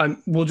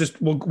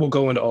 We'll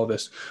go into all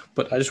this,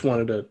 but I just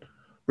wanted to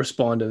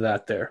respond to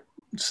that there,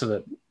 so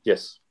that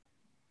yes,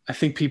 I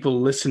think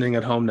people listening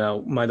at home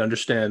now might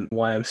understand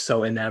why I'm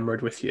so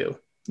enamored with you.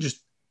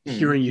 Just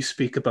hearing you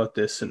speak about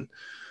this and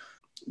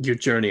your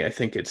journey, I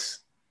think it's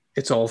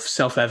all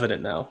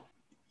self-evident now.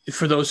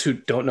 For those who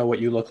don't know what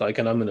you look like,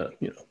 and I'm gonna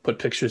put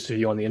pictures of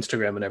you on the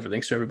Instagram and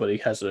everything, so everybody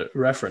has a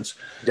reference.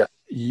 Yeah.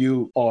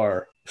 You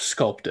are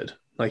sculpted.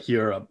 Like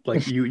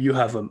you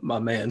have a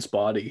man's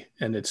body,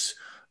 and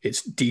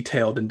it's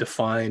detailed and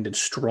defined and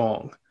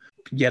strong.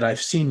 Yet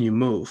I've seen you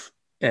move,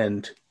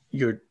 and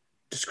your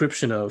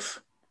description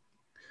of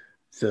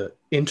the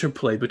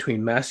interplay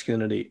between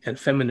masculinity and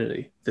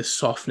femininity, this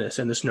softness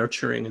and this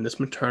nurturing and this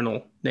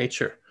maternal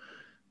nature,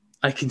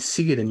 I can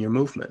see it in your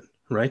movement,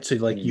 right? So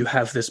like you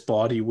have this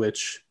body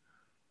which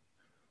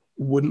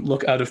wouldn't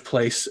look out of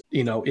place,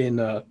 in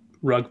a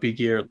rugby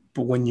gear,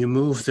 but when you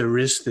move, there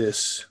is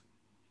this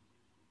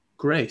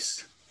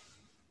grace.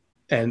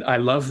 And I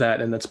love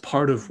that. And that's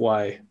part of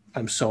why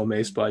I'm so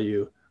amazed by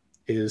you,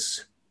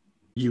 is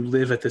you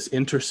live at this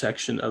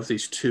intersection of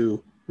these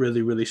two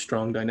really, really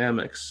strong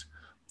dynamics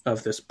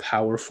of this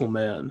powerful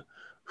man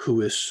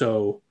who is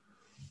so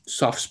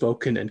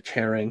soft-spoken and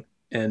caring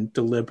and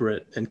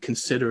deliberate and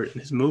considerate in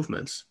his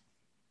movements.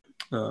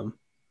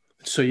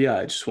 So yeah,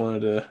 I just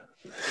wanted to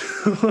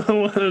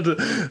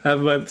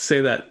have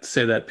say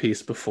that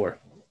piece before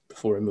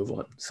we move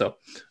on. So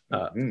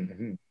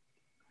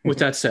with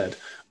that said,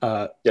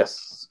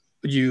 yes,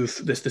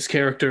 you've this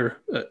character,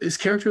 is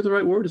character the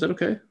right word? Is that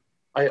okay?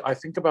 I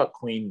think about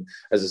Queen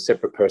as a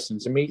separate person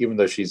to me, even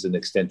though she's an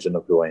extension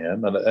of who I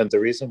am. And the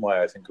reason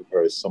why I think of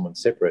her as someone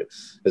separate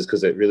is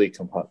because it really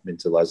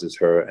compartmentalizes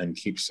her and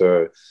keeps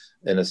her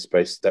in a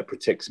space that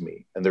protects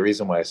me. And the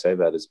reason why I say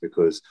that is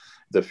because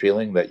the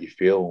feeling that you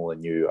feel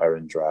when you are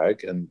in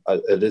drag, and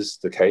it is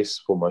the case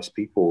for most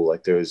people,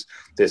 like there's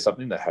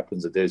something that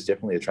happens, that there's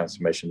definitely a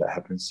transformation that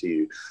happens to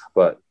you,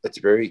 but it's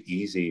very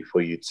easy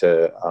for you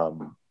to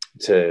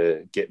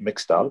get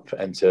mixed up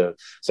and to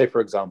say, for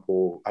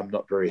example, I'm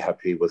not very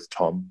happy with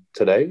Tom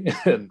today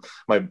and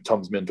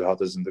Tom's mental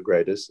health isn't the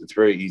greatest. It's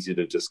very easy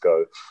to just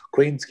go,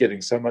 Queen's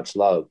getting so much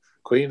love,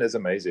 Queen is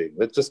amazing,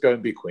 let's just go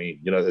and be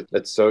Queen.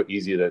 It's so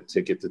easy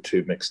to get the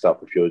two mixed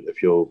up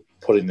if you're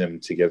putting them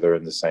together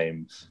in the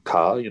same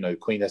car.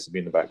 Queen has to be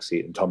in the back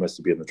seat and Tom has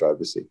to be in the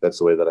driver's seat. That's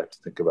the way that I have to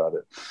think about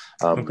it.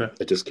 Okay.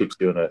 It just keeps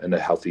you in a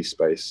healthy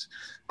space,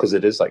 because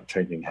it is like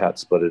changing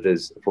hats, but it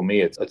is, for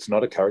me, it's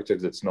not a character,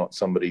 because it's not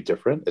somebody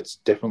different. It's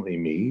definitely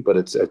me, but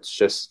it's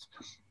just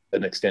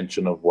an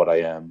extension of what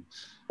I am.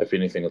 If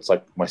anything, it's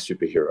like my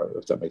superhero,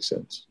 if that makes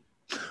sense.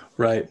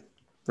 Right.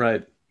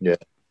 Yeah.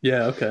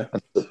 Okay.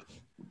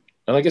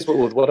 And I guess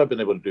what I've been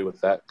able to do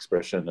with that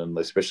expression, and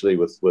especially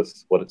with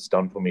what it's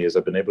done for me, is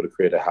I've been able to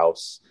create a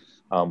house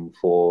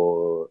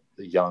for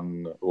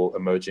young or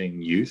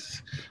emerging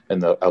youth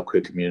in our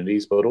queer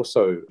communities, but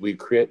also we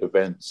create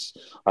events.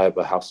 I have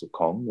a House of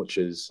Kong, which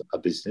is a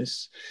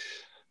business,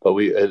 but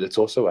it's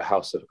also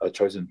a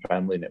chosen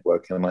family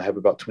network, and I have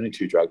about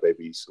 22 drag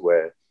babies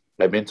where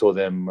I mentor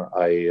them,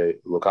 I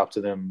look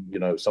after them.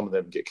 Some of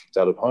them get kicked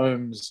out of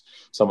homes.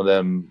 Some of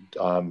them,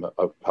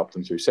 I've helped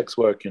them through sex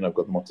work. I've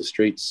got them off the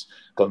streets,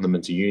 gotten them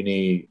into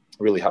uni,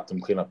 really helped them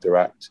clean up their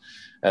act.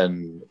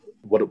 And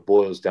what it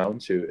boils down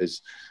to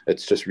is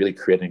it's just really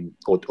creating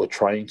or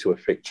trying to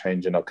affect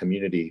change in our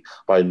community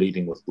by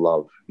leading with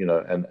love.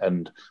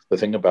 And the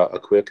thing about a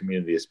queer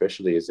community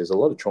especially is there's a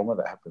lot of trauma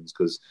that happens,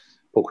 because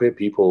for queer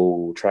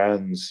people,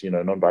 trans,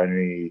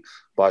 non-binary,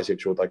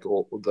 bisexual, like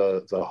all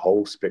the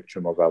whole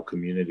spectrum of our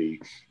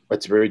community,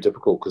 it's very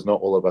difficult because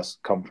not all of us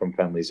come from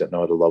families that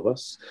know how to love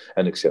us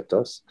and accept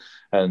us.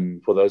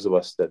 And for those of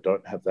us that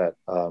don't have that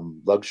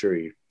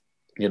luxury,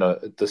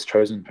 this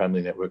chosen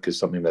family network is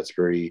something that's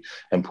very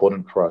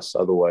important for us.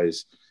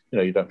 Otherwise,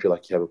 you don't feel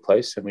like you have a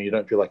place. And when you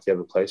don't feel like you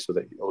have a place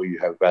or you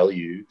have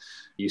value,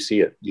 you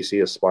see it. You see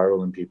a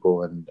spiral in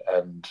people,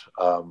 and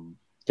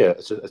yeah,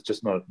 it's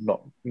just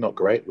not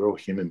great. We're all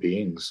human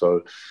beings.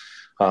 So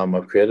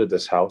I've created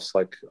this house.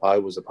 Like, I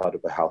was a part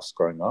of a house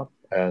growing up,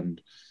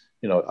 and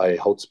I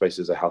hold space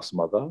as a house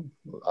mother.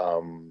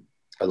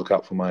 I look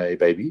out for my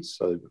babies,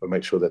 so I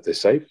make sure that they're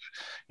safe,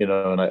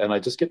 and I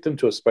just get them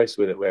to a space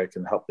where I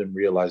can help them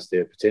realize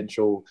their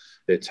potential,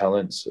 their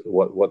talents,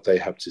 what they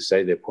have to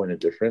say, their point of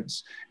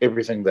difference,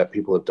 everything that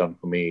people have done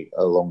for me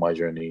along my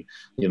journey,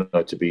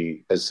 to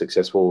be as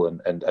successful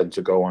and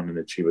to go on and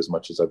achieve as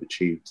much as I've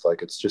achieved.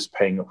 Like, it's just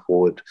paying it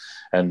forward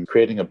and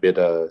creating a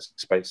better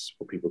space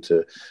for people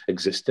to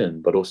exist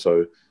in, but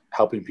also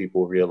helping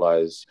people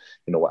realize,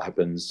 what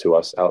happens to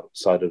us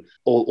outside of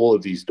all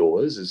of these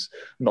doors is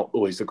not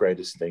always the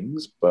greatest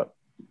things, but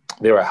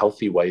there are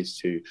healthy ways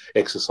to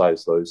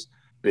exercise those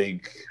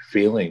big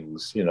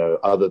feelings,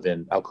 other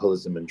than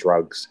alcoholism and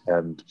drugs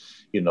and,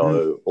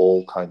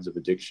 all kinds of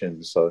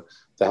addictions. So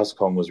the House of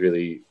Kong was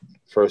really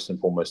first and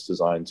foremost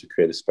designed to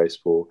create a space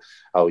for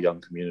our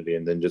young community,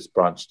 and then just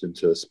branched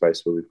into a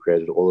space where we've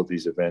created all of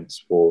these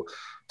events for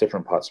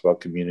different parts of our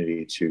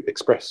community to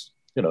express.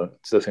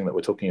 It's the thing that we're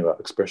talking about,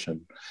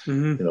 expression.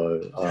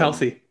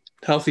 Mm-hmm.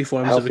 Healthy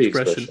forms of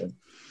expression.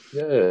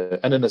 Yeah,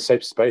 and in a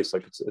safe space.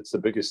 Like, it's the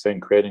biggest thing,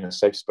 creating a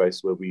safe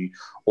space where we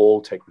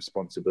all take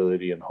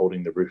responsibility and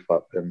holding the roof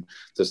up. And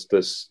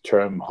this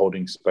term,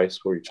 holding space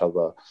for each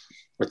other,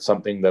 it's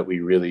something that we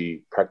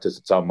really practice.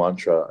 It's our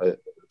mantra.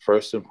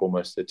 First and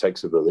foremost, it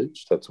takes a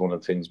village. That's one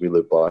of the things we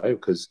live by,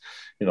 because,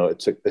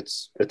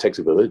 it takes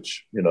a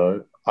village.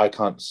 I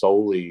can't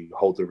solely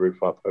hold the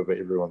roof up over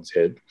everyone's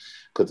head,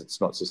 because it's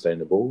not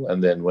sustainable.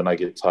 And then when I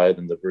get tired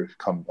and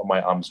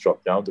my arms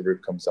drop down, the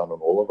roof comes down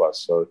on all of us.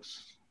 So,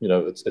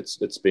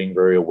 it's being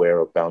very aware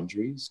of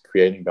boundaries,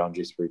 creating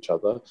boundaries for each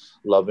other,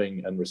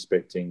 loving and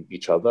respecting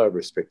each other,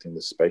 respecting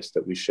the space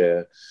that we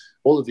share,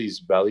 all of these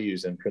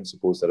values and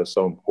principles that are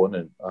so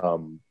important,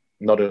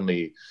 not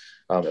only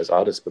as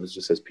artists, but it's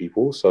just as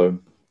people. So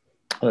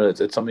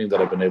it's something that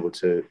I've been able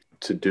to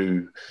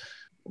do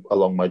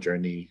along my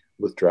journey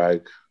with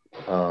drag.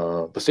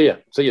 So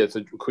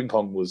Queen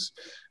Kong was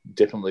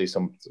definitely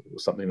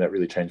something that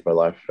really changed my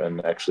life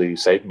and actually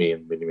saved me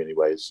in many, many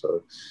ways.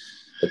 So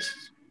it's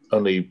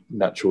only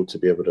natural to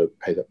be able to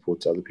pay that forward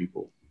to other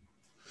people.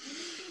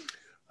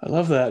 I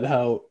love that.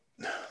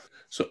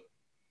 So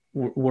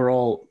we're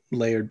all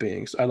layered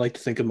beings. I like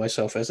to think of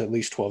myself as at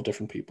least 12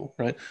 different people,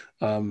 right?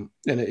 And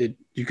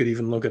you could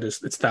even look at it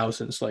as it's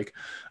thousands. Like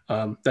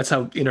that's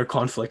how inner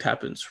conflict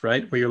happens,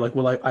 right? Where you're like,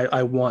 well,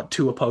 I want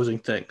two opposing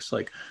things.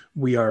 Like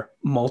we are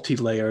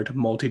multi-layered,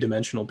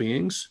 multi-dimensional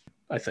beings,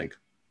 I think.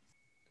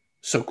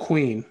 So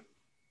Queen,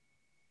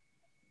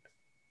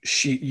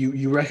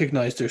 you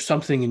recognize there's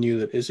something in you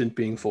that isn't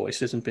being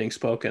voiced, isn't being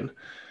spoken.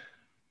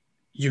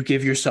 You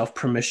give yourself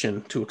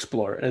permission to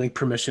explore it. I think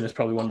permission is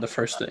probably one of the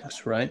first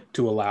things, right?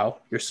 To allow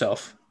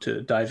yourself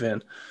to dive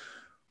in.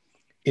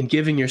 In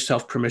giving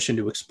yourself permission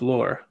to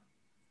explore,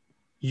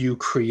 you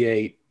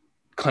create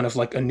kind of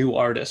like a new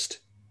artist.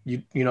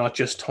 You're not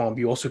just Tom,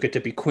 you also get to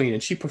be Queen,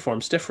 and she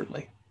performs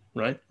differently,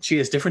 right? She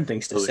has different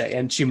things to say,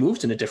 and she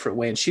moves in a different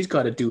way, and she's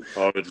got to do.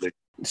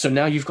 So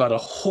now you've got a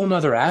whole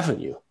nother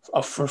avenue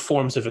for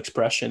forms of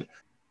expression.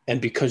 And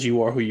because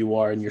you are who you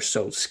are and you're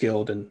so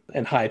skilled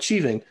and high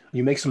achieving,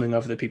 you make something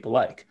of it that people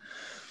like.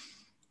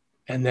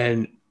 And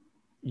then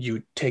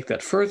you take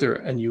that further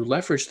and you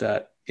leverage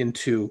that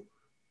into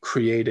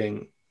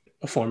creating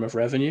a form of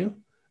revenue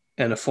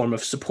and a form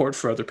of support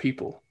for other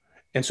people.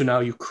 And so now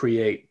you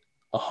create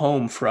a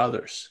home for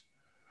others.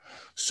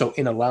 So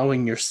in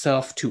allowing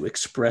yourself to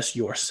express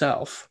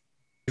yourself,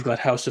 you've got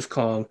House of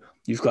Kong,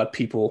 you've got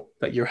people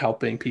that you're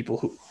helping, people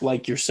who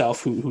like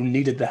yourself, who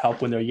needed the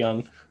help when they're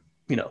young.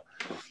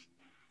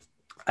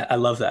 I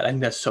love that. I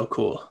think that's so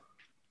cool.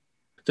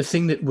 The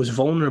thing that was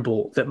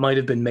vulnerable, that might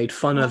have been made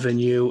fun of in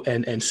you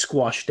and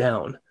squashed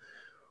down,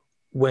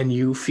 when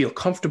you feel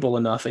comfortable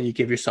enough and you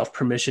give yourself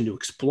permission to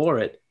explore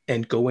it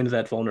and go into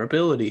that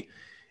vulnerability,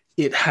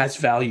 it has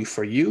value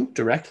for you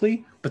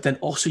directly, but then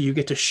also you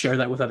get to share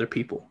that with other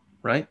people,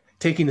 right?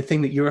 Taking the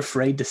thing that you're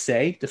afraid to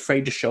say,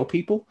 afraid to show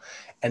people,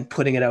 and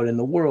putting it out in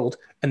the world,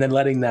 and then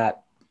letting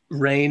that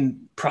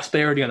rain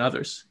prosperity on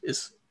others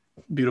is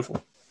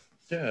beautiful.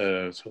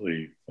 Yeah,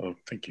 totally. Oh,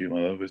 thank you,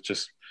 my love. It's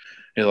just,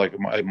 like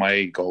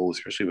my goal,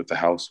 especially with the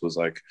house, was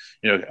like,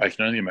 I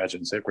can only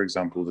imagine, say, for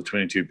example, the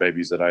 22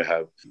 babies that I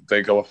have,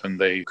 they go off and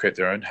they create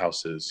their own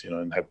houses,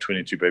 and have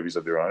 22 babies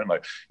of their own.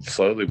 Like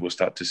slowly we'll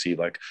start to see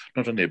like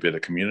not only a better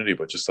community,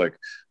 but just like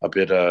a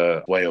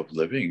better way of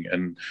living.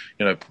 And,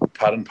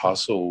 part and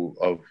parcel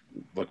of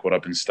like what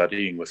I've been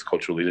studying with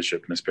cultural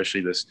leadership, and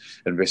especially this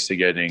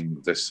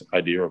investigating this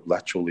idea of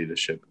lateral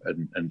leadership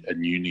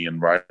and uni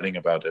and writing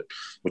about it,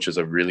 which is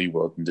a really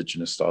world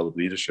indigenous style of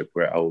leadership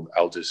where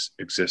elders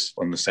exist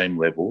on the same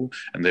level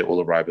and they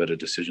all arrive at a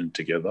decision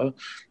together.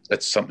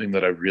 That's something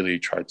that I really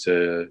tried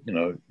to,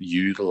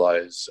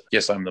 utilize.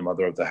 Yes, I'm the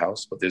mother of the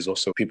house, but there's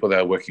also people that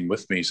are working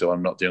with me. So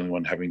I'm not the only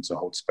one having to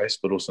hold space,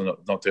 but also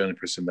not the only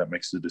person that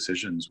makes the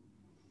decisions.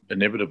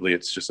 Inevitably,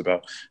 it's just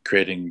about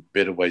creating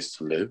better ways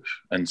to live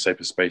and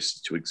safer spaces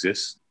to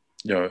exist.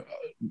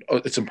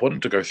 It's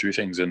important to go through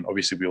things, and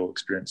obviously we all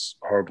experience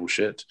horrible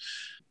shit,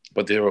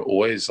 but there are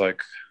always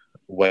like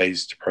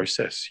ways to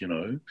process,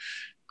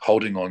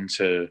 holding on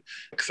to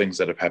things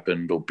that have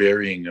happened or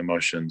burying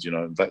emotions,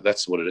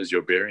 that's what it is.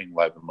 You're burying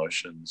live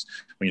emotions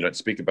when you don't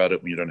speak about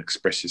it, when you don't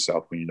express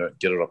yourself, when you don't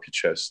get it off your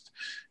chest.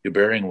 You're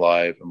burying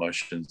live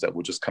emotions that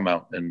will just come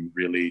out in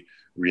really,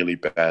 really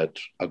bad,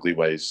 ugly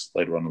ways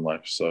later on in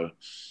life. So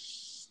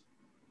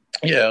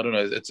yeah, I don't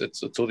know.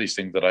 It's all these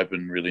things that I've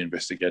been really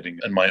investigating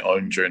in my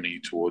own journey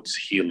towards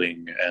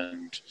healing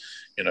and,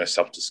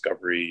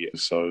 self-discovery.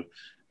 So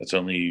it's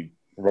only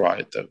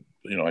right that,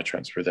 I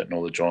transfer that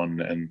knowledge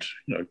on and,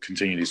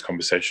 continue these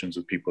conversations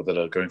with people that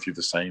are going through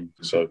the same.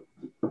 So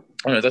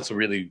I know that's a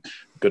really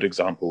good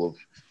example of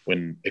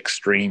when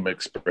extreme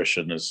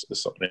expression is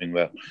something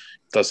that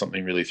does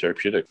something really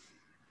therapeutic.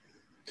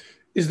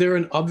 Is there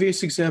an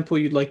obvious example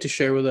you'd like to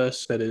share with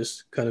us that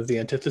is kind of the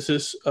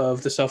antithesis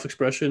of the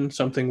self-expression,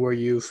 something where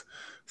you've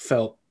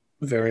felt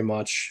very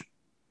much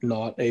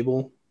not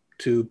able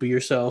to be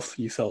yourself,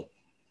 you felt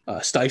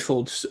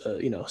stifled,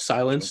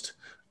 silenced?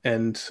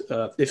 And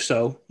if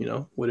so,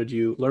 what did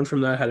you learn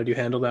from that? How did you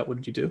handle that? What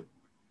did you do?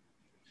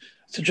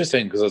 It's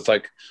interesting because it's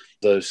like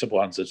the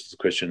simple answer to the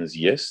question is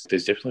yes.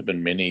 There's definitely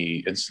been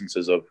many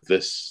instances of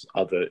this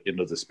other end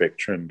of the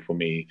spectrum for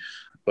me,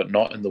 but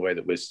not in the way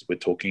that we're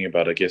talking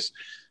about. I guess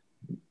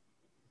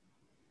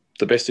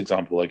the best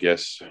example, I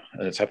guess,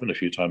 and it's happened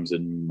a few times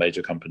in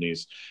major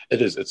companies,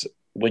 it's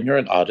when you're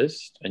an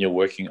artist and you're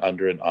working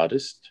under an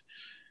artist,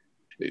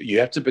 you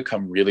have to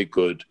become really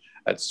good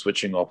at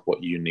switching off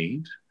what you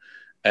need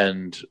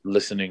and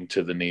listening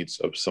to the needs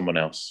of someone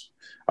else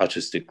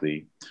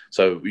artistically.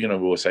 So, we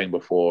were saying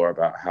before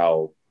about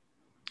how,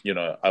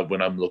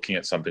 when I'm looking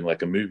at something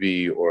like a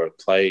movie or a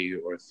play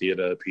or a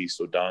theater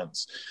piece or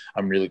dance,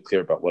 I'm really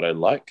clear about what I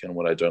like and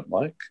what I don't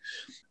like.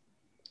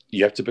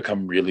 You have to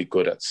become really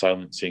good at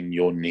silencing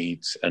your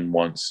needs and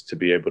wants to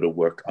be able to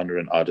work under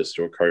an artist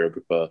or a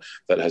choreographer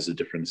that has a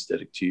different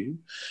aesthetic to you.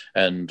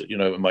 And,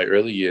 in my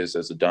early years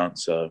as a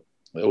dancer,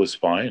 it was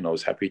fine. I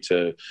was happy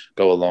to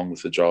go along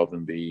with the job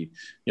and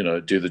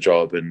do the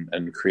job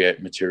and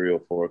create material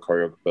for a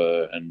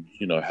choreographer and,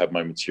 have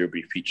my material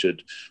be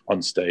featured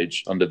on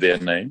stage under their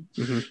name.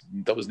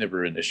 Mm-hmm. That was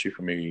never an issue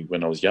for me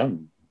when I was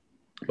young.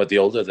 But the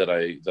older that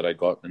I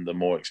got and the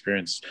more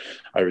experience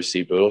I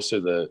received, but also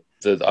the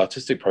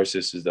artistic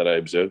processes that I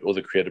observed, or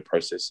the creative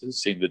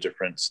processes, seeing the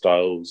different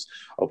styles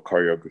of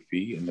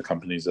choreography in the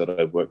companies that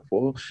I've worked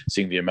for,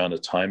 seeing the amount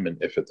of time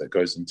and effort that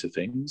goes into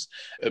things,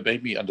 it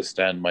made me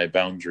understand my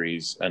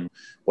boundaries and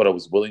what I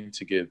was willing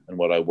to give and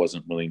what I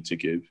wasn't willing to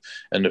give.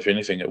 And if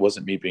anything, it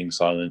wasn't me being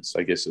silenced.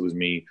 I guess it was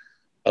me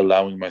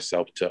allowing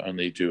myself to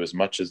only do as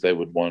much as they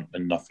would want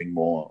and nothing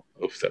more,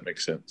 if that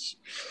makes sense.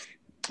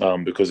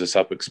 Because the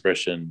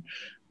self-expression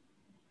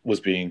was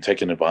being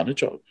taken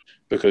advantage of.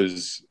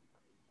 Because,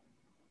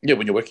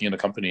 when you're working in a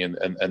company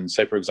and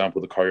say, for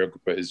example, the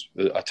choreographer is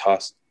a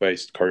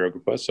task-based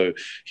choreographer, so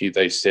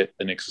they set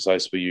an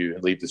exercise for you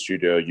and leave the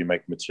studio, you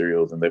make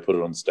material, and they put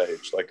it on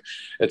stage.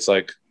 It's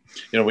like,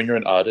 when you're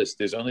an artist,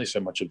 there's only so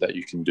much of that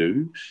you can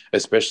do,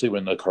 especially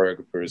when the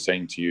choreographer is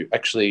saying to you,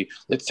 actually,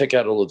 let's take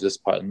out all of this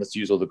part and let's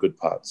use all the good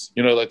parts.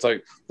 It's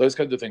like those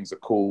kinds of things are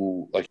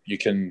cool. Like, you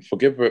can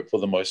forgive it for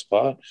the most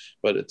part,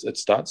 but it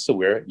starts to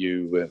wear at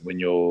you when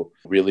you're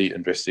really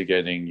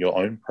investigating your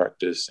own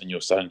practice and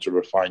you're starting to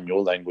refine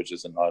your language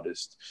as an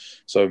artist.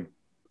 So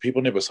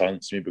people never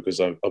silence me because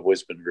I've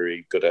always been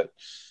very good at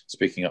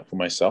speaking up for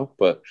myself,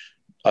 but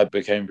I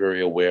became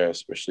very aware,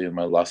 especially in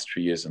my last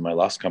few years in my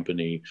last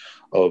company,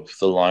 of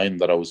the line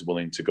that I was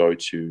willing to go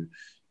to,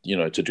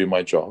 to do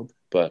my job,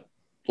 but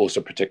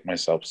also protect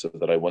myself so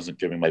that I wasn't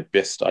giving my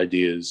best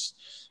ideas.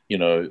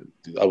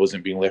 I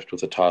wasn't being left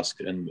with a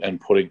task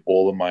and putting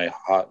all of my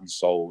heart and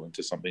soul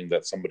into something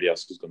that somebody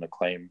else was going to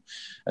claim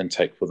and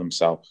take for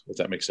themselves, if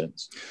that makes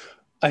sense.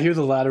 I hear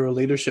the lateral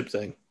leadership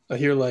thing. I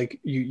hear like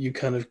you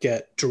kind of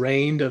get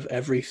drained of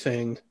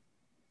everything,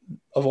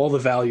 of all the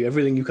value,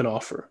 everything you can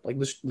offer. Like,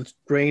 let's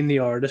drain the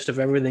artist of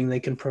everything they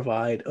can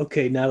provide.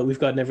 Okay, now that we've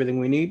gotten everything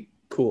we need,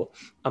 cool.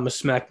 I'm gonna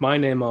smack my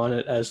name on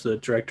it as the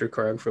director,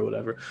 choreographer,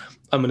 whatever.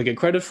 I'm gonna get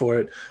credit for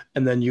it,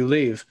 and then you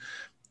leave.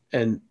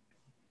 And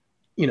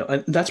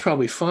and that's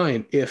probably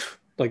fine if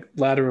like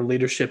lateral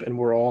leadership and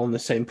we're all in the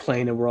same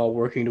plane and we're all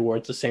working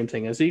towards the same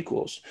thing as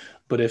equals.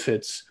 But if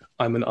it's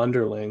I'm an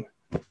underling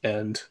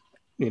and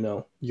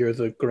you're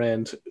the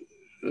grand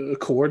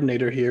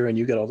coordinator here and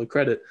you get all the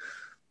credit,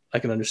 I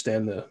can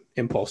understand the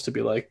impulse to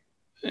be like,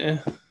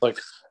 it's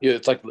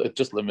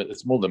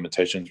more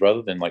limitations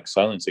rather than like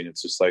silencing.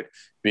 It's just like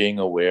being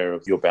aware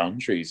of your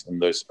boundaries in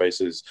those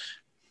spaces.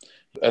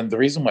 And the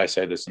reason why I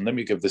say this, and let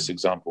me give this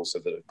example so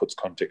that it puts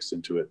context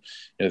into it.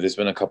 There's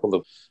been a couple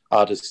of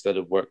artists that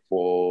have worked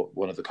for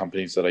one of the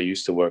companies that I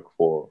used to work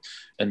for.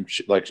 And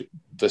like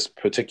this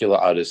particular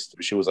artist,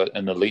 she was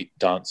an elite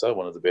dancer,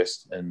 one of the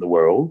best in the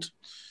world.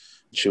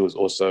 She was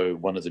also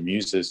one of the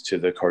muses to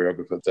the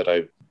choreographer that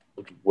I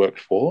worked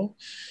for.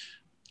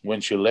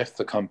 When she left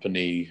the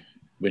company,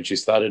 when she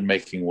started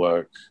making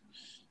work,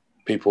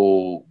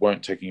 people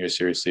weren't taking her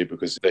seriously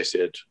because they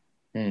said,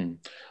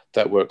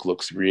 that work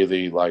looks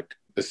really like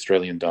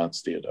Australian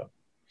dance theatre.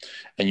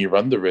 And you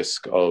run the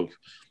risk of,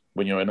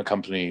 when you're in a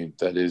company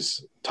that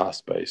is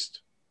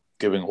task-based,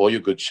 giving all your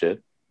good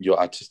shit, your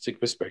artistic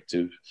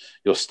perspective,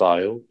 your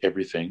style,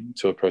 everything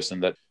to a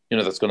person that,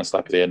 that's going to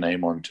slap their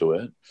name onto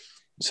it,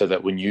 so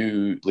that when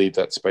you leave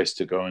that space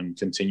to go and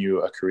continue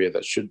a career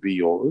that should be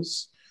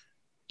yours,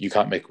 you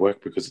can't make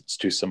work because it's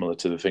too similar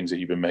to the things that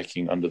you've been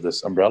making under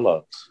this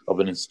umbrella of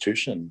an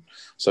institution.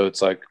 So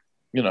it's like,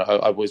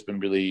 I've always been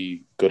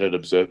really good at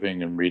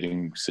observing and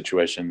reading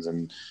situations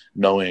and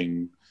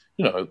knowing,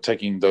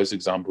 taking those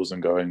examples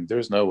and going,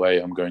 there's no way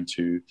I'm going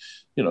to,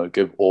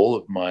 give all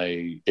of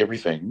my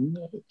everything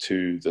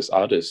to this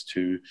artist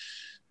who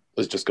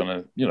is just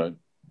going to,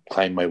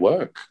 claim my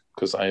work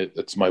because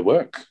it's my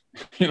work.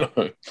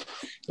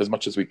 As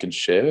much as we can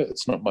share,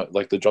 it's not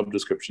like the job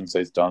description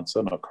says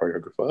dancer, not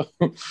choreographer.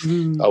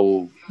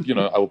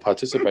 I will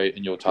participate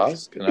in your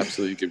task and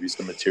absolutely give you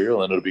some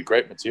material, and it'll be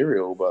great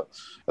material, but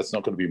that's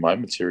not going to be my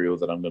material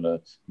that I'm going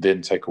to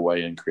then take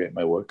away and create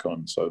my work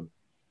on. So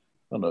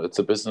I don't know, it's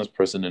a business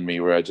person in me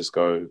where I just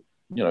go,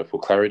 for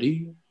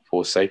clarity,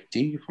 for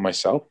safety, for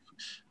myself,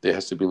 there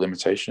has to be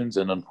limitations.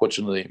 And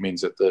unfortunately, it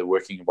means that the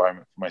working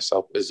environment for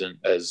myself isn't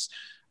as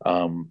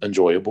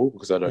enjoyable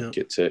because I don't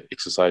get to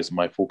exercise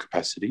my full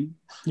capacity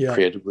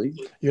creatively.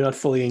 You're not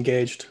fully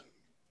engaged.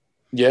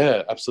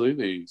 Yeah,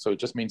 absolutely. So it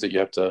just means that you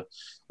have to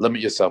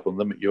limit yourself and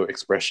limit your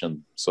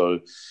expression. So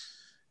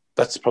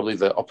that's probably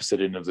the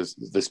opposite end of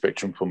the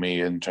spectrum for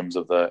me in terms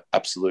of the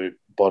absolute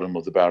bottom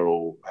of the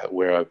barrel,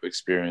 where I've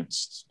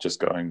experienced just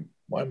going,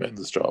 why am I in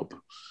this job?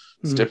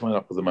 It's Mm, definitely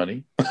not for the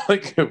money.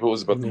 Like if it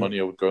was about the yeah. money,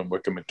 I would go and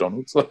work at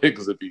McDonald's, like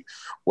because it'd be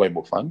way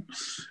more fun,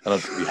 and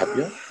I'd be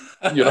happier.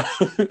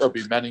 I'd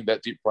be manning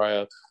that deep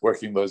fryer,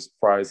 working those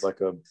fries like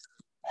a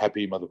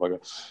happy motherfucker.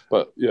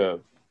 But yeah,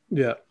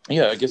 Yeah.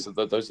 yeah, I guess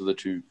those are the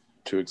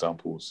two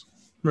examples.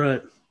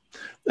 Right.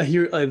 I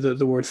hear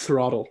the word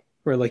throttle,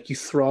 where like you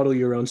throttle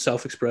your own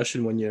self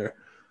expression when you're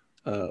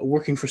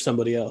working for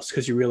somebody else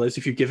because you realize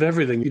if you give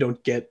everything, you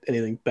don't get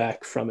anything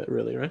back from it,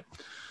 really, right?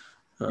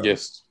 Um,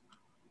 Yes.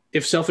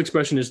 if self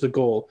expression is the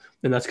goal,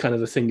 then that's kind of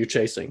the thing you're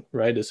chasing,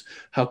 right? Is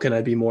how can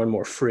I be more and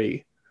more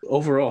free?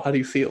 Overall, how do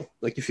you feel?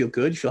 Like you feel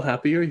good? You feel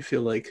happier? You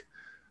feel like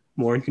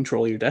more in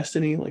control of your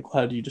destiny? Like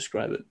how do you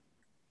describe it?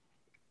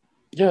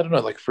 Yeah, I don't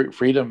know, like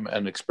freedom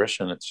and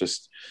expression. It's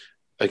just,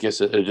 I guess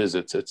it is.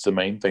 It's the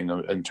main thing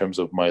in terms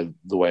of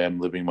the way I'm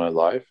living my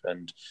life.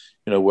 And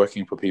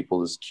working for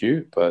people is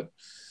cute, but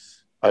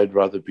I'd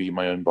rather be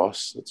my own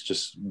boss. It's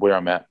just where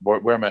I'm at.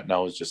 Where I'm at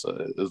now is just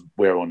is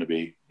where I want to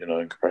be.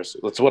 In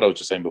comparison. That's what I was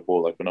just saying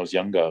before. Like when I was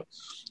younger,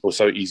 it was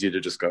so easy to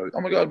just go,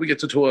 "Oh my god, we get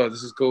to tour.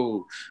 This is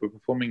cool. We're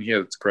performing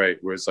here. It's great."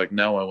 Whereas like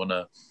now, I want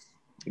to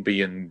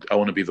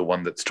be the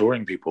one that's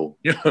touring people.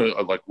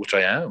 Like which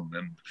I am,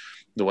 and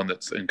the one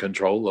that's in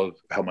control of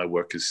how my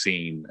work is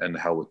seen and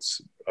how it's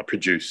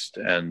produced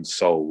and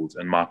sold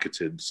and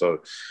marketed. So,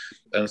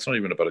 and it's not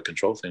even about a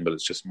control thing, but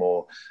it's just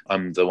more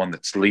I'm the one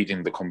that's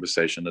leading the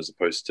conversation as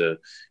opposed to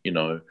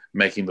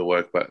making the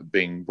work, but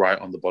being right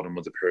on the bottom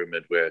of the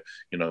pyramid where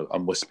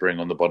I'm whispering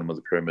on the bottom of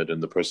the pyramid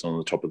and the person on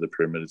the top of the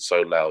pyramid is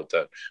so loud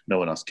that no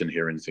one else can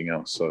hear anything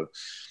else. So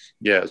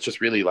yeah, it's just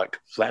really like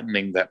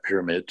flattening that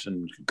pyramid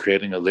and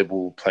creating a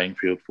level playing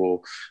field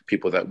for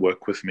people that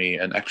work with me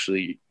and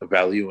actually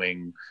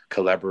valuing,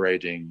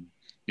 collaborating,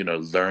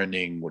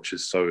 learning, which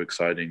is so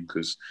exciting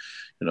because,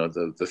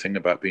 the thing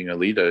about being a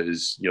leader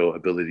is your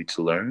ability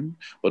to learn,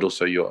 but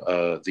also your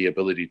the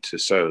ability to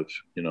serve,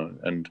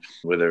 and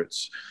whether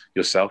it's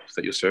yourself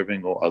that you're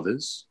serving or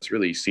others, it's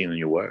really seen in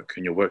your work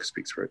and your work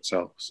speaks for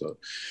itself. So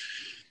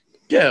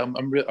yeah,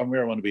 I'm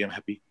where I want to be. I'm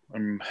happy.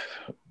 I'm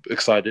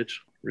excited,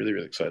 really,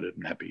 really excited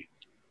and happy.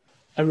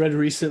 I read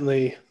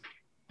recently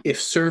if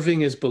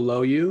serving is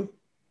below you,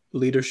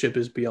 leadership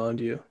is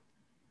beyond you.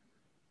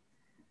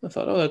 I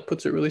thought, oh, that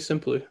puts it really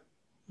simply.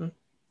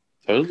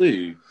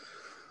 Totally.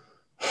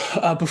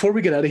 Before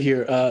we get out of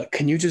here,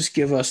 can you just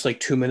give us like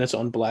 2 minutes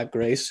on Black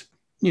Grace?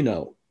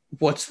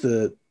 What's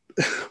the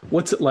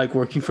what's it like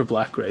working for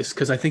Black Grace?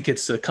 Because I think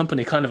it's a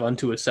company kind of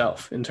unto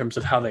itself in terms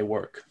of how they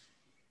work.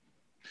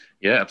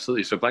 Yeah,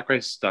 absolutely. So Black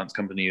Grace Dance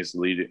Company is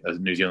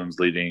New Zealand's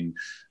leading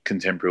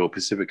contemporary or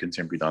Pacific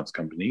contemporary dance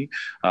company.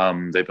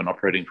 They've been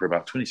operating for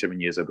about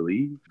 27 years, I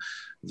believe.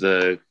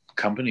 The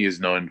company is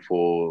known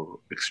for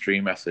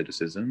extreme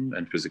athleticism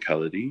and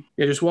physicality.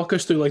 Yeah, just walk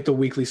us through like the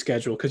weekly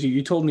schedule because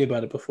you told me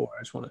about it before.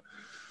 I just want to.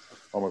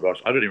 Oh my gosh,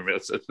 I don't even.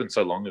 It's been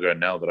so long ago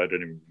now that I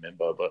don't even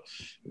remember. But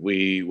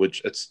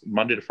it's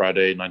Monday to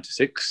Friday, 9 to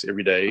 6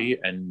 every day,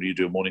 and you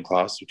do a morning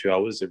class for 2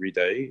 hours every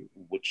day,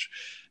 which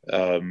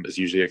is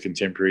usually a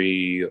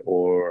contemporary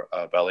or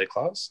a ballet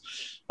class.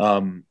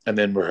 And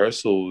then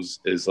rehearsals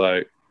is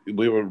like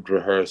we would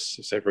rehearse.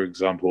 Say for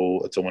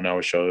example, it's a 1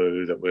 hour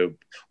show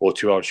or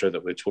 2 hour show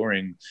that we're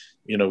touring.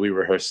 We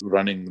rehearse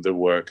running the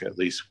work at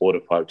least 4 to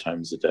 5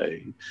 times a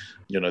day.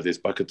 There's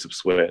buckets of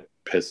sweat,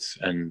 piss,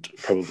 and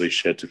probably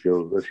shit if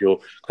you're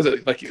because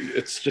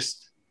it's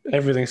just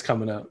Everything's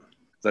coming out.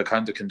 the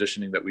kind of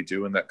conditioning that we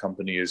do in that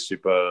company is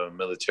super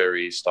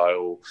military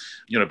style.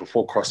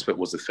 Before CrossFit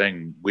was a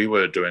thing, we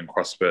were doing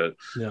CrossFit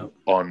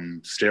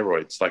on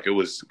steroids. Like it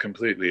was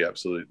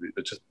absolutely,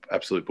 it's just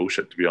absolute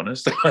bullshit, to be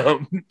honest.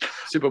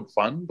 Super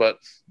fun, but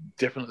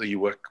definitely you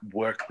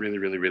work really,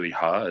 really, really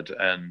hard.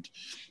 And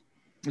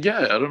yeah,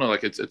 I don't know.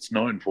 Like it's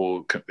known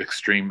for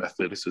extreme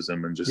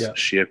athleticism and just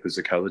sheer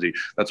physicality.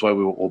 That's why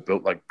we were all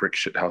built like brick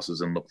shit houses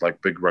and looked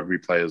like big rugby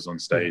players on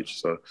stage.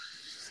 So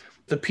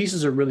the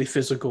pieces are really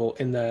physical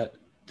in that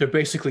they're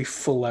basically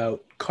full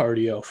out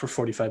cardio for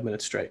 45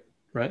 minutes straight,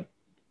 right?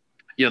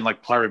 Yeah, and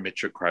like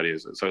plyometric cardio.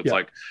 So it's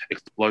like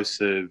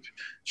explosive,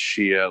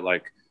 sheer,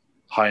 like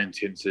high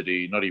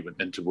intensity, not even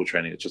interval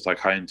training. It's just like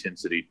high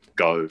intensity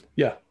go.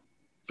 Yeah.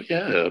 But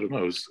yeah, I don't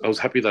know. I was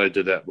happy that I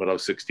did that when I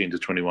was 16 to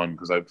 21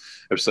 because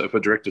if a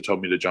director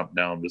told me to jump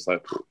now, I'm just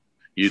like,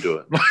 you do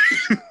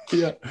it.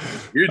 Yeah.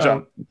 You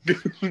jump.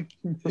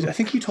 I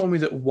think you told me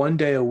that one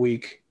day a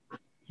week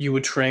you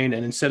would train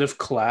and instead of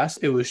class,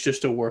 it was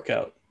just a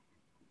workout.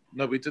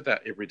 No, we did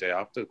that every day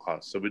after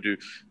class. So we do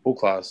full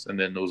class and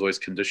then there was always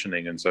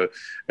conditioning. And so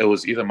it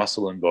was either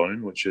muscle and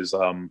bone, which is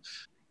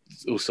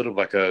it was sort of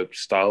like a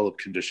style of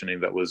conditioning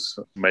that was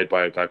made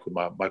by a guy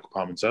called Michael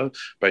Parmenter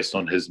based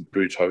on his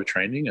Butoh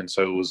training. And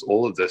so it was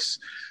all of this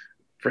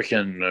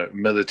freaking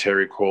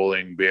military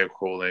crawling, bear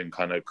crawling,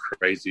 kind of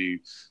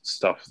crazy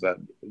stuff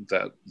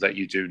that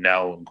you do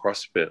now in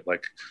CrossFit.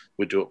 Like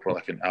we do it for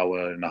like an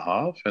hour and a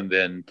half, and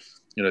then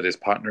there's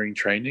partnering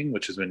training,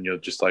 which is when you're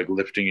just like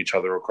lifting each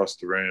other across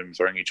the room,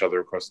 throwing each other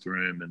across the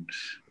room, and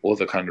all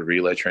the kind of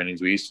relay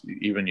trainings. We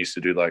used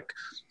to do like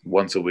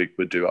once a week.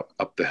 We'd do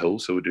up the hill,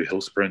 so we'd do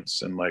hill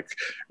sprints and like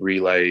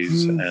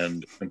relays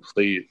and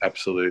complete,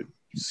 absolute,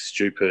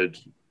 stupid,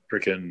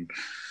 freaking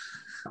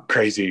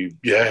crazy,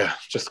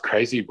 just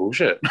crazy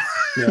bullshit.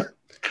 Yeah,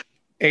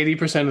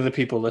 80% of the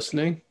people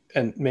listening,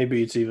 and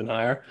maybe it's even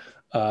higher,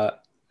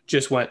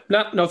 just went,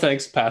 no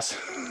thanks, pass.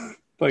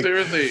 Like,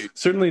 seriously,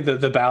 certainly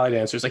the ballet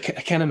dancers. I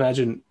can't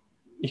imagine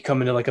you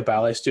come into like a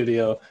ballet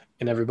studio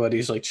and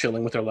everybody's like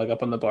chilling with their leg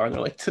up on the bar, and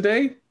they're like,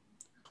 today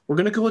we're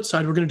gonna go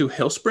outside, we're gonna do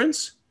hill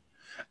sprints,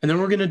 and then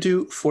we're gonna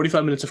do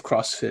 45 minutes of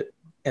CrossFit,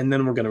 and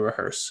then we're gonna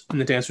rehearse. And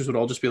the dancers would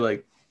all just be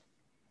like,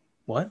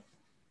 what?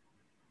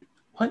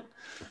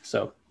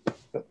 So,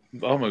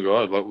 oh my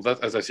god! Like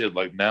that, as I said,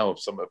 like now,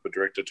 if a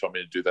director told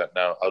me to do that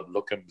now, I'd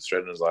look him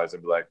straight in his eyes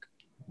and be like,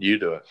 "You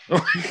do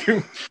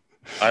it."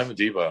 I'm a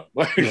diva.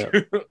 Like,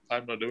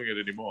 I'm not doing it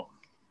anymore.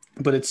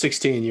 But at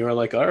 16, you were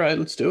like, "All right,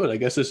 let's do it. I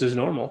guess this is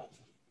normal."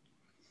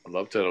 I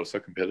loved it. I was so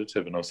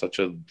competitive, and I was such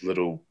a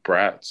little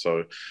brat.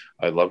 So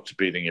I loved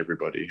beating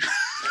everybody.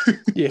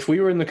 Yeah, if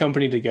we were in the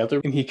company together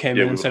and he came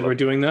in and said we're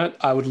doing that,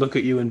 I would look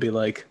at you and be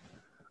like,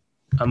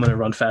 I'm going to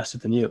run faster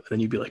than you. And then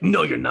you'd be like,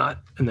 no, you're not.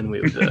 And then we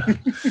would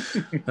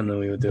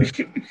do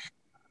it.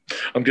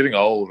 I'm getting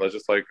old. I was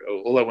just like,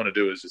 all I want to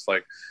do is just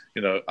like,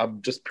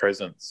 I'm just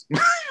presence.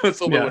 That's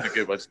all I want to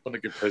give. I just want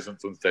to give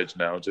presence on stage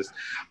now.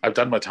 I've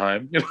done my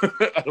time.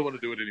 I don't want to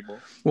do it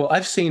anymore. Well,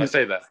 I say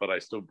that, but I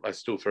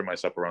still throw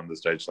myself around the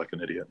stage like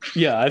an idiot.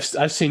 Yeah,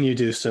 I've seen you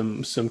do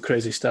some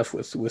crazy stuff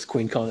with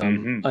Queen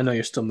Kong. I know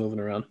you're still moving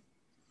around.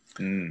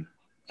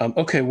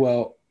 Okay,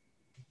 well,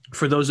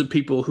 for those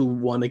people who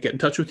want to get in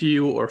touch with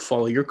you or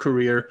follow your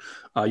career,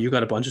 you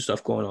got a bunch of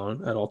stuff going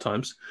on at all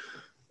times.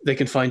 They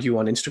can find you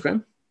on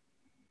Instagram.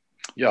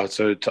 Yeah,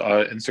 so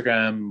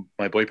Instagram,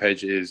 my boy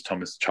page is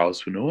Thomas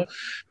Charles Whenua,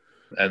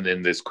 and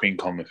then there's Queen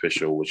Kong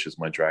Official, which is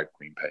my drag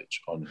queen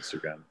page on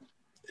Instagram.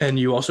 And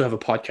you also have a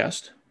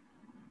podcast?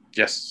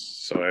 Yes,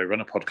 so I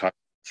run a podcast.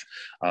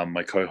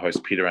 My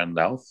co-host Peter Ann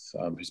Louth,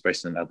 who's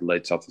based in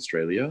Adelaide, South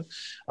Australia,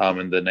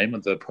 and the name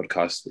of the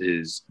podcast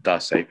is Da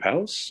Safe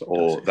House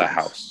or The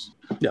House.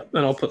 Yeah,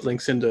 and I'll put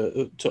links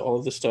into all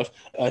of this stuff.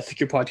 I think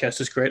your podcast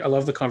is great. I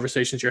love the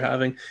conversations you're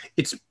having.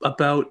 It's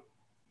about,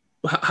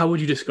 how would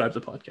you describe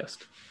the podcast?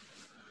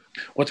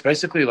 Well, it's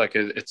basically like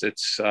it's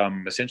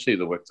essentially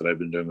the work that I've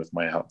been doing with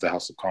the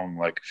House of Kong.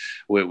 Like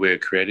we're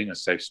creating a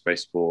safe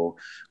space for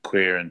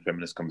queer and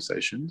feminist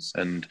conversations,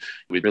 and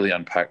we really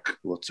unpack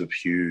lots of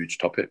huge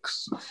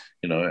topics,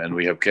 and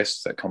we have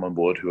guests that come on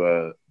board who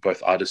are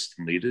both artists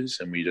and leaders,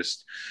 and we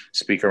just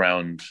speak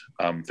around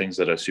things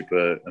that are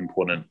super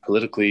important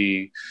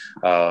politically,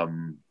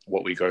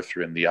 what we go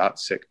through in the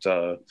arts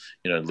sector,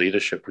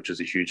 leadership, which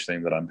is a huge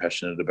thing that I'm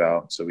passionate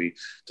about. So we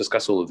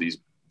discuss all of these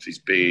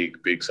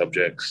big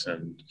subjects,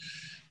 and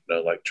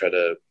try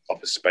to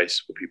offer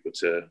space for people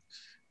to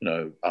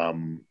not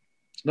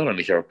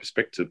only hear our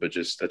perspective, but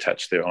just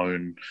attach their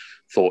own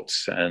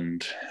thoughts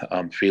and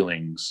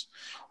feelings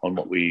on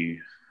what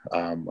we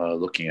are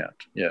looking at.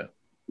 Yeah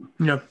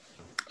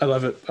I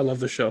love it. I love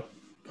the show.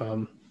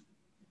 I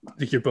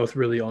think you're both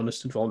really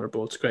honest and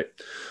vulnerable. It's great.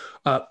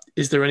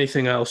 Is there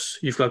anything else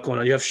you've got going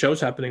on? You have shows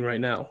happening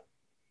right now.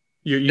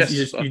 You're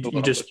just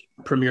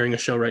premiering a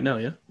show right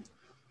now.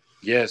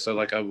 Yeah, so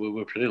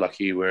we're pretty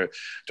lucky. We're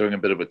doing a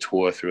bit of a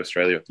tour through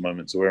Australia at the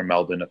moment. So we're in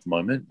Melbourne at the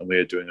moment, and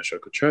we're doing a show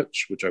called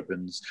Church, which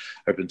open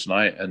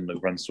tonight and it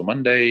runs till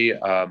Monday.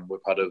 We're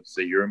part of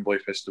the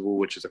Yurrumboi Festival,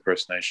 which is a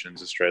First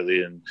Nations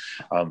Australian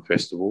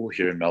festival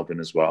here in Melbourne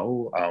as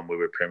well. Where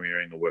we're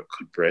premiering a work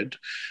called Bread,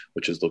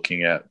 which is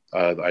looking at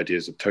the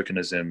ideas of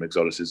tokenism,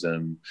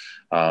 exoticism,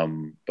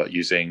 but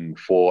using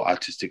 4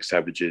 artistic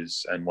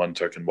savages and 1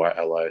 token white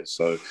ally.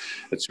 So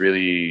it's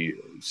really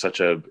such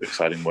an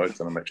exciting work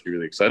that I'm actually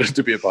really excited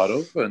to be a part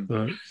of.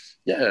 And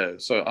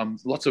so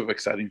lots of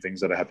exciting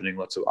things that are happening,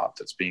 lots of art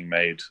that's being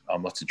made,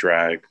 lots of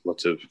drag,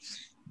 lots of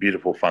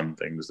beautiful fun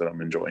things that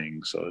I'm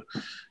enjoying. So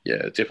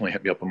definitely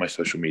hit me up on my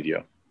social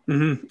media.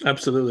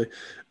 Absolutely.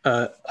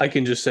 I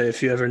can just say,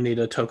 if you ever need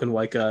a token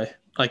white guy,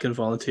 I can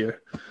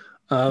volunteer.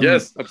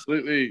 Yes,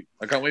 absolutely.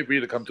 I can't wait for you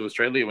to come to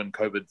Australia when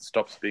COVID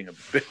stops being a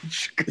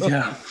bitch.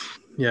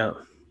 Yeah,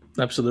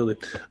 absolutely.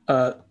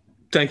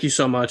 Thank you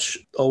so much.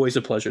 Always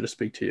a pleasure to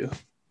speak to you.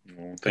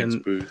 Oh, thanks,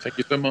 Boo. Thank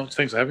you so much.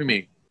 Thanks for having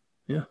me.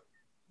 Yeah.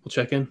 We'll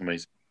check in.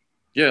 Amazing.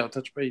 Yeah, I'll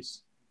touch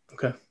base.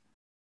 Okay.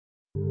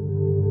 Do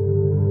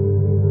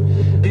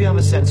you have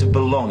a sense of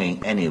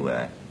belonging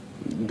anywhere?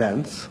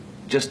 Dance.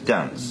 Just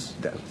dance?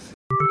 Dance.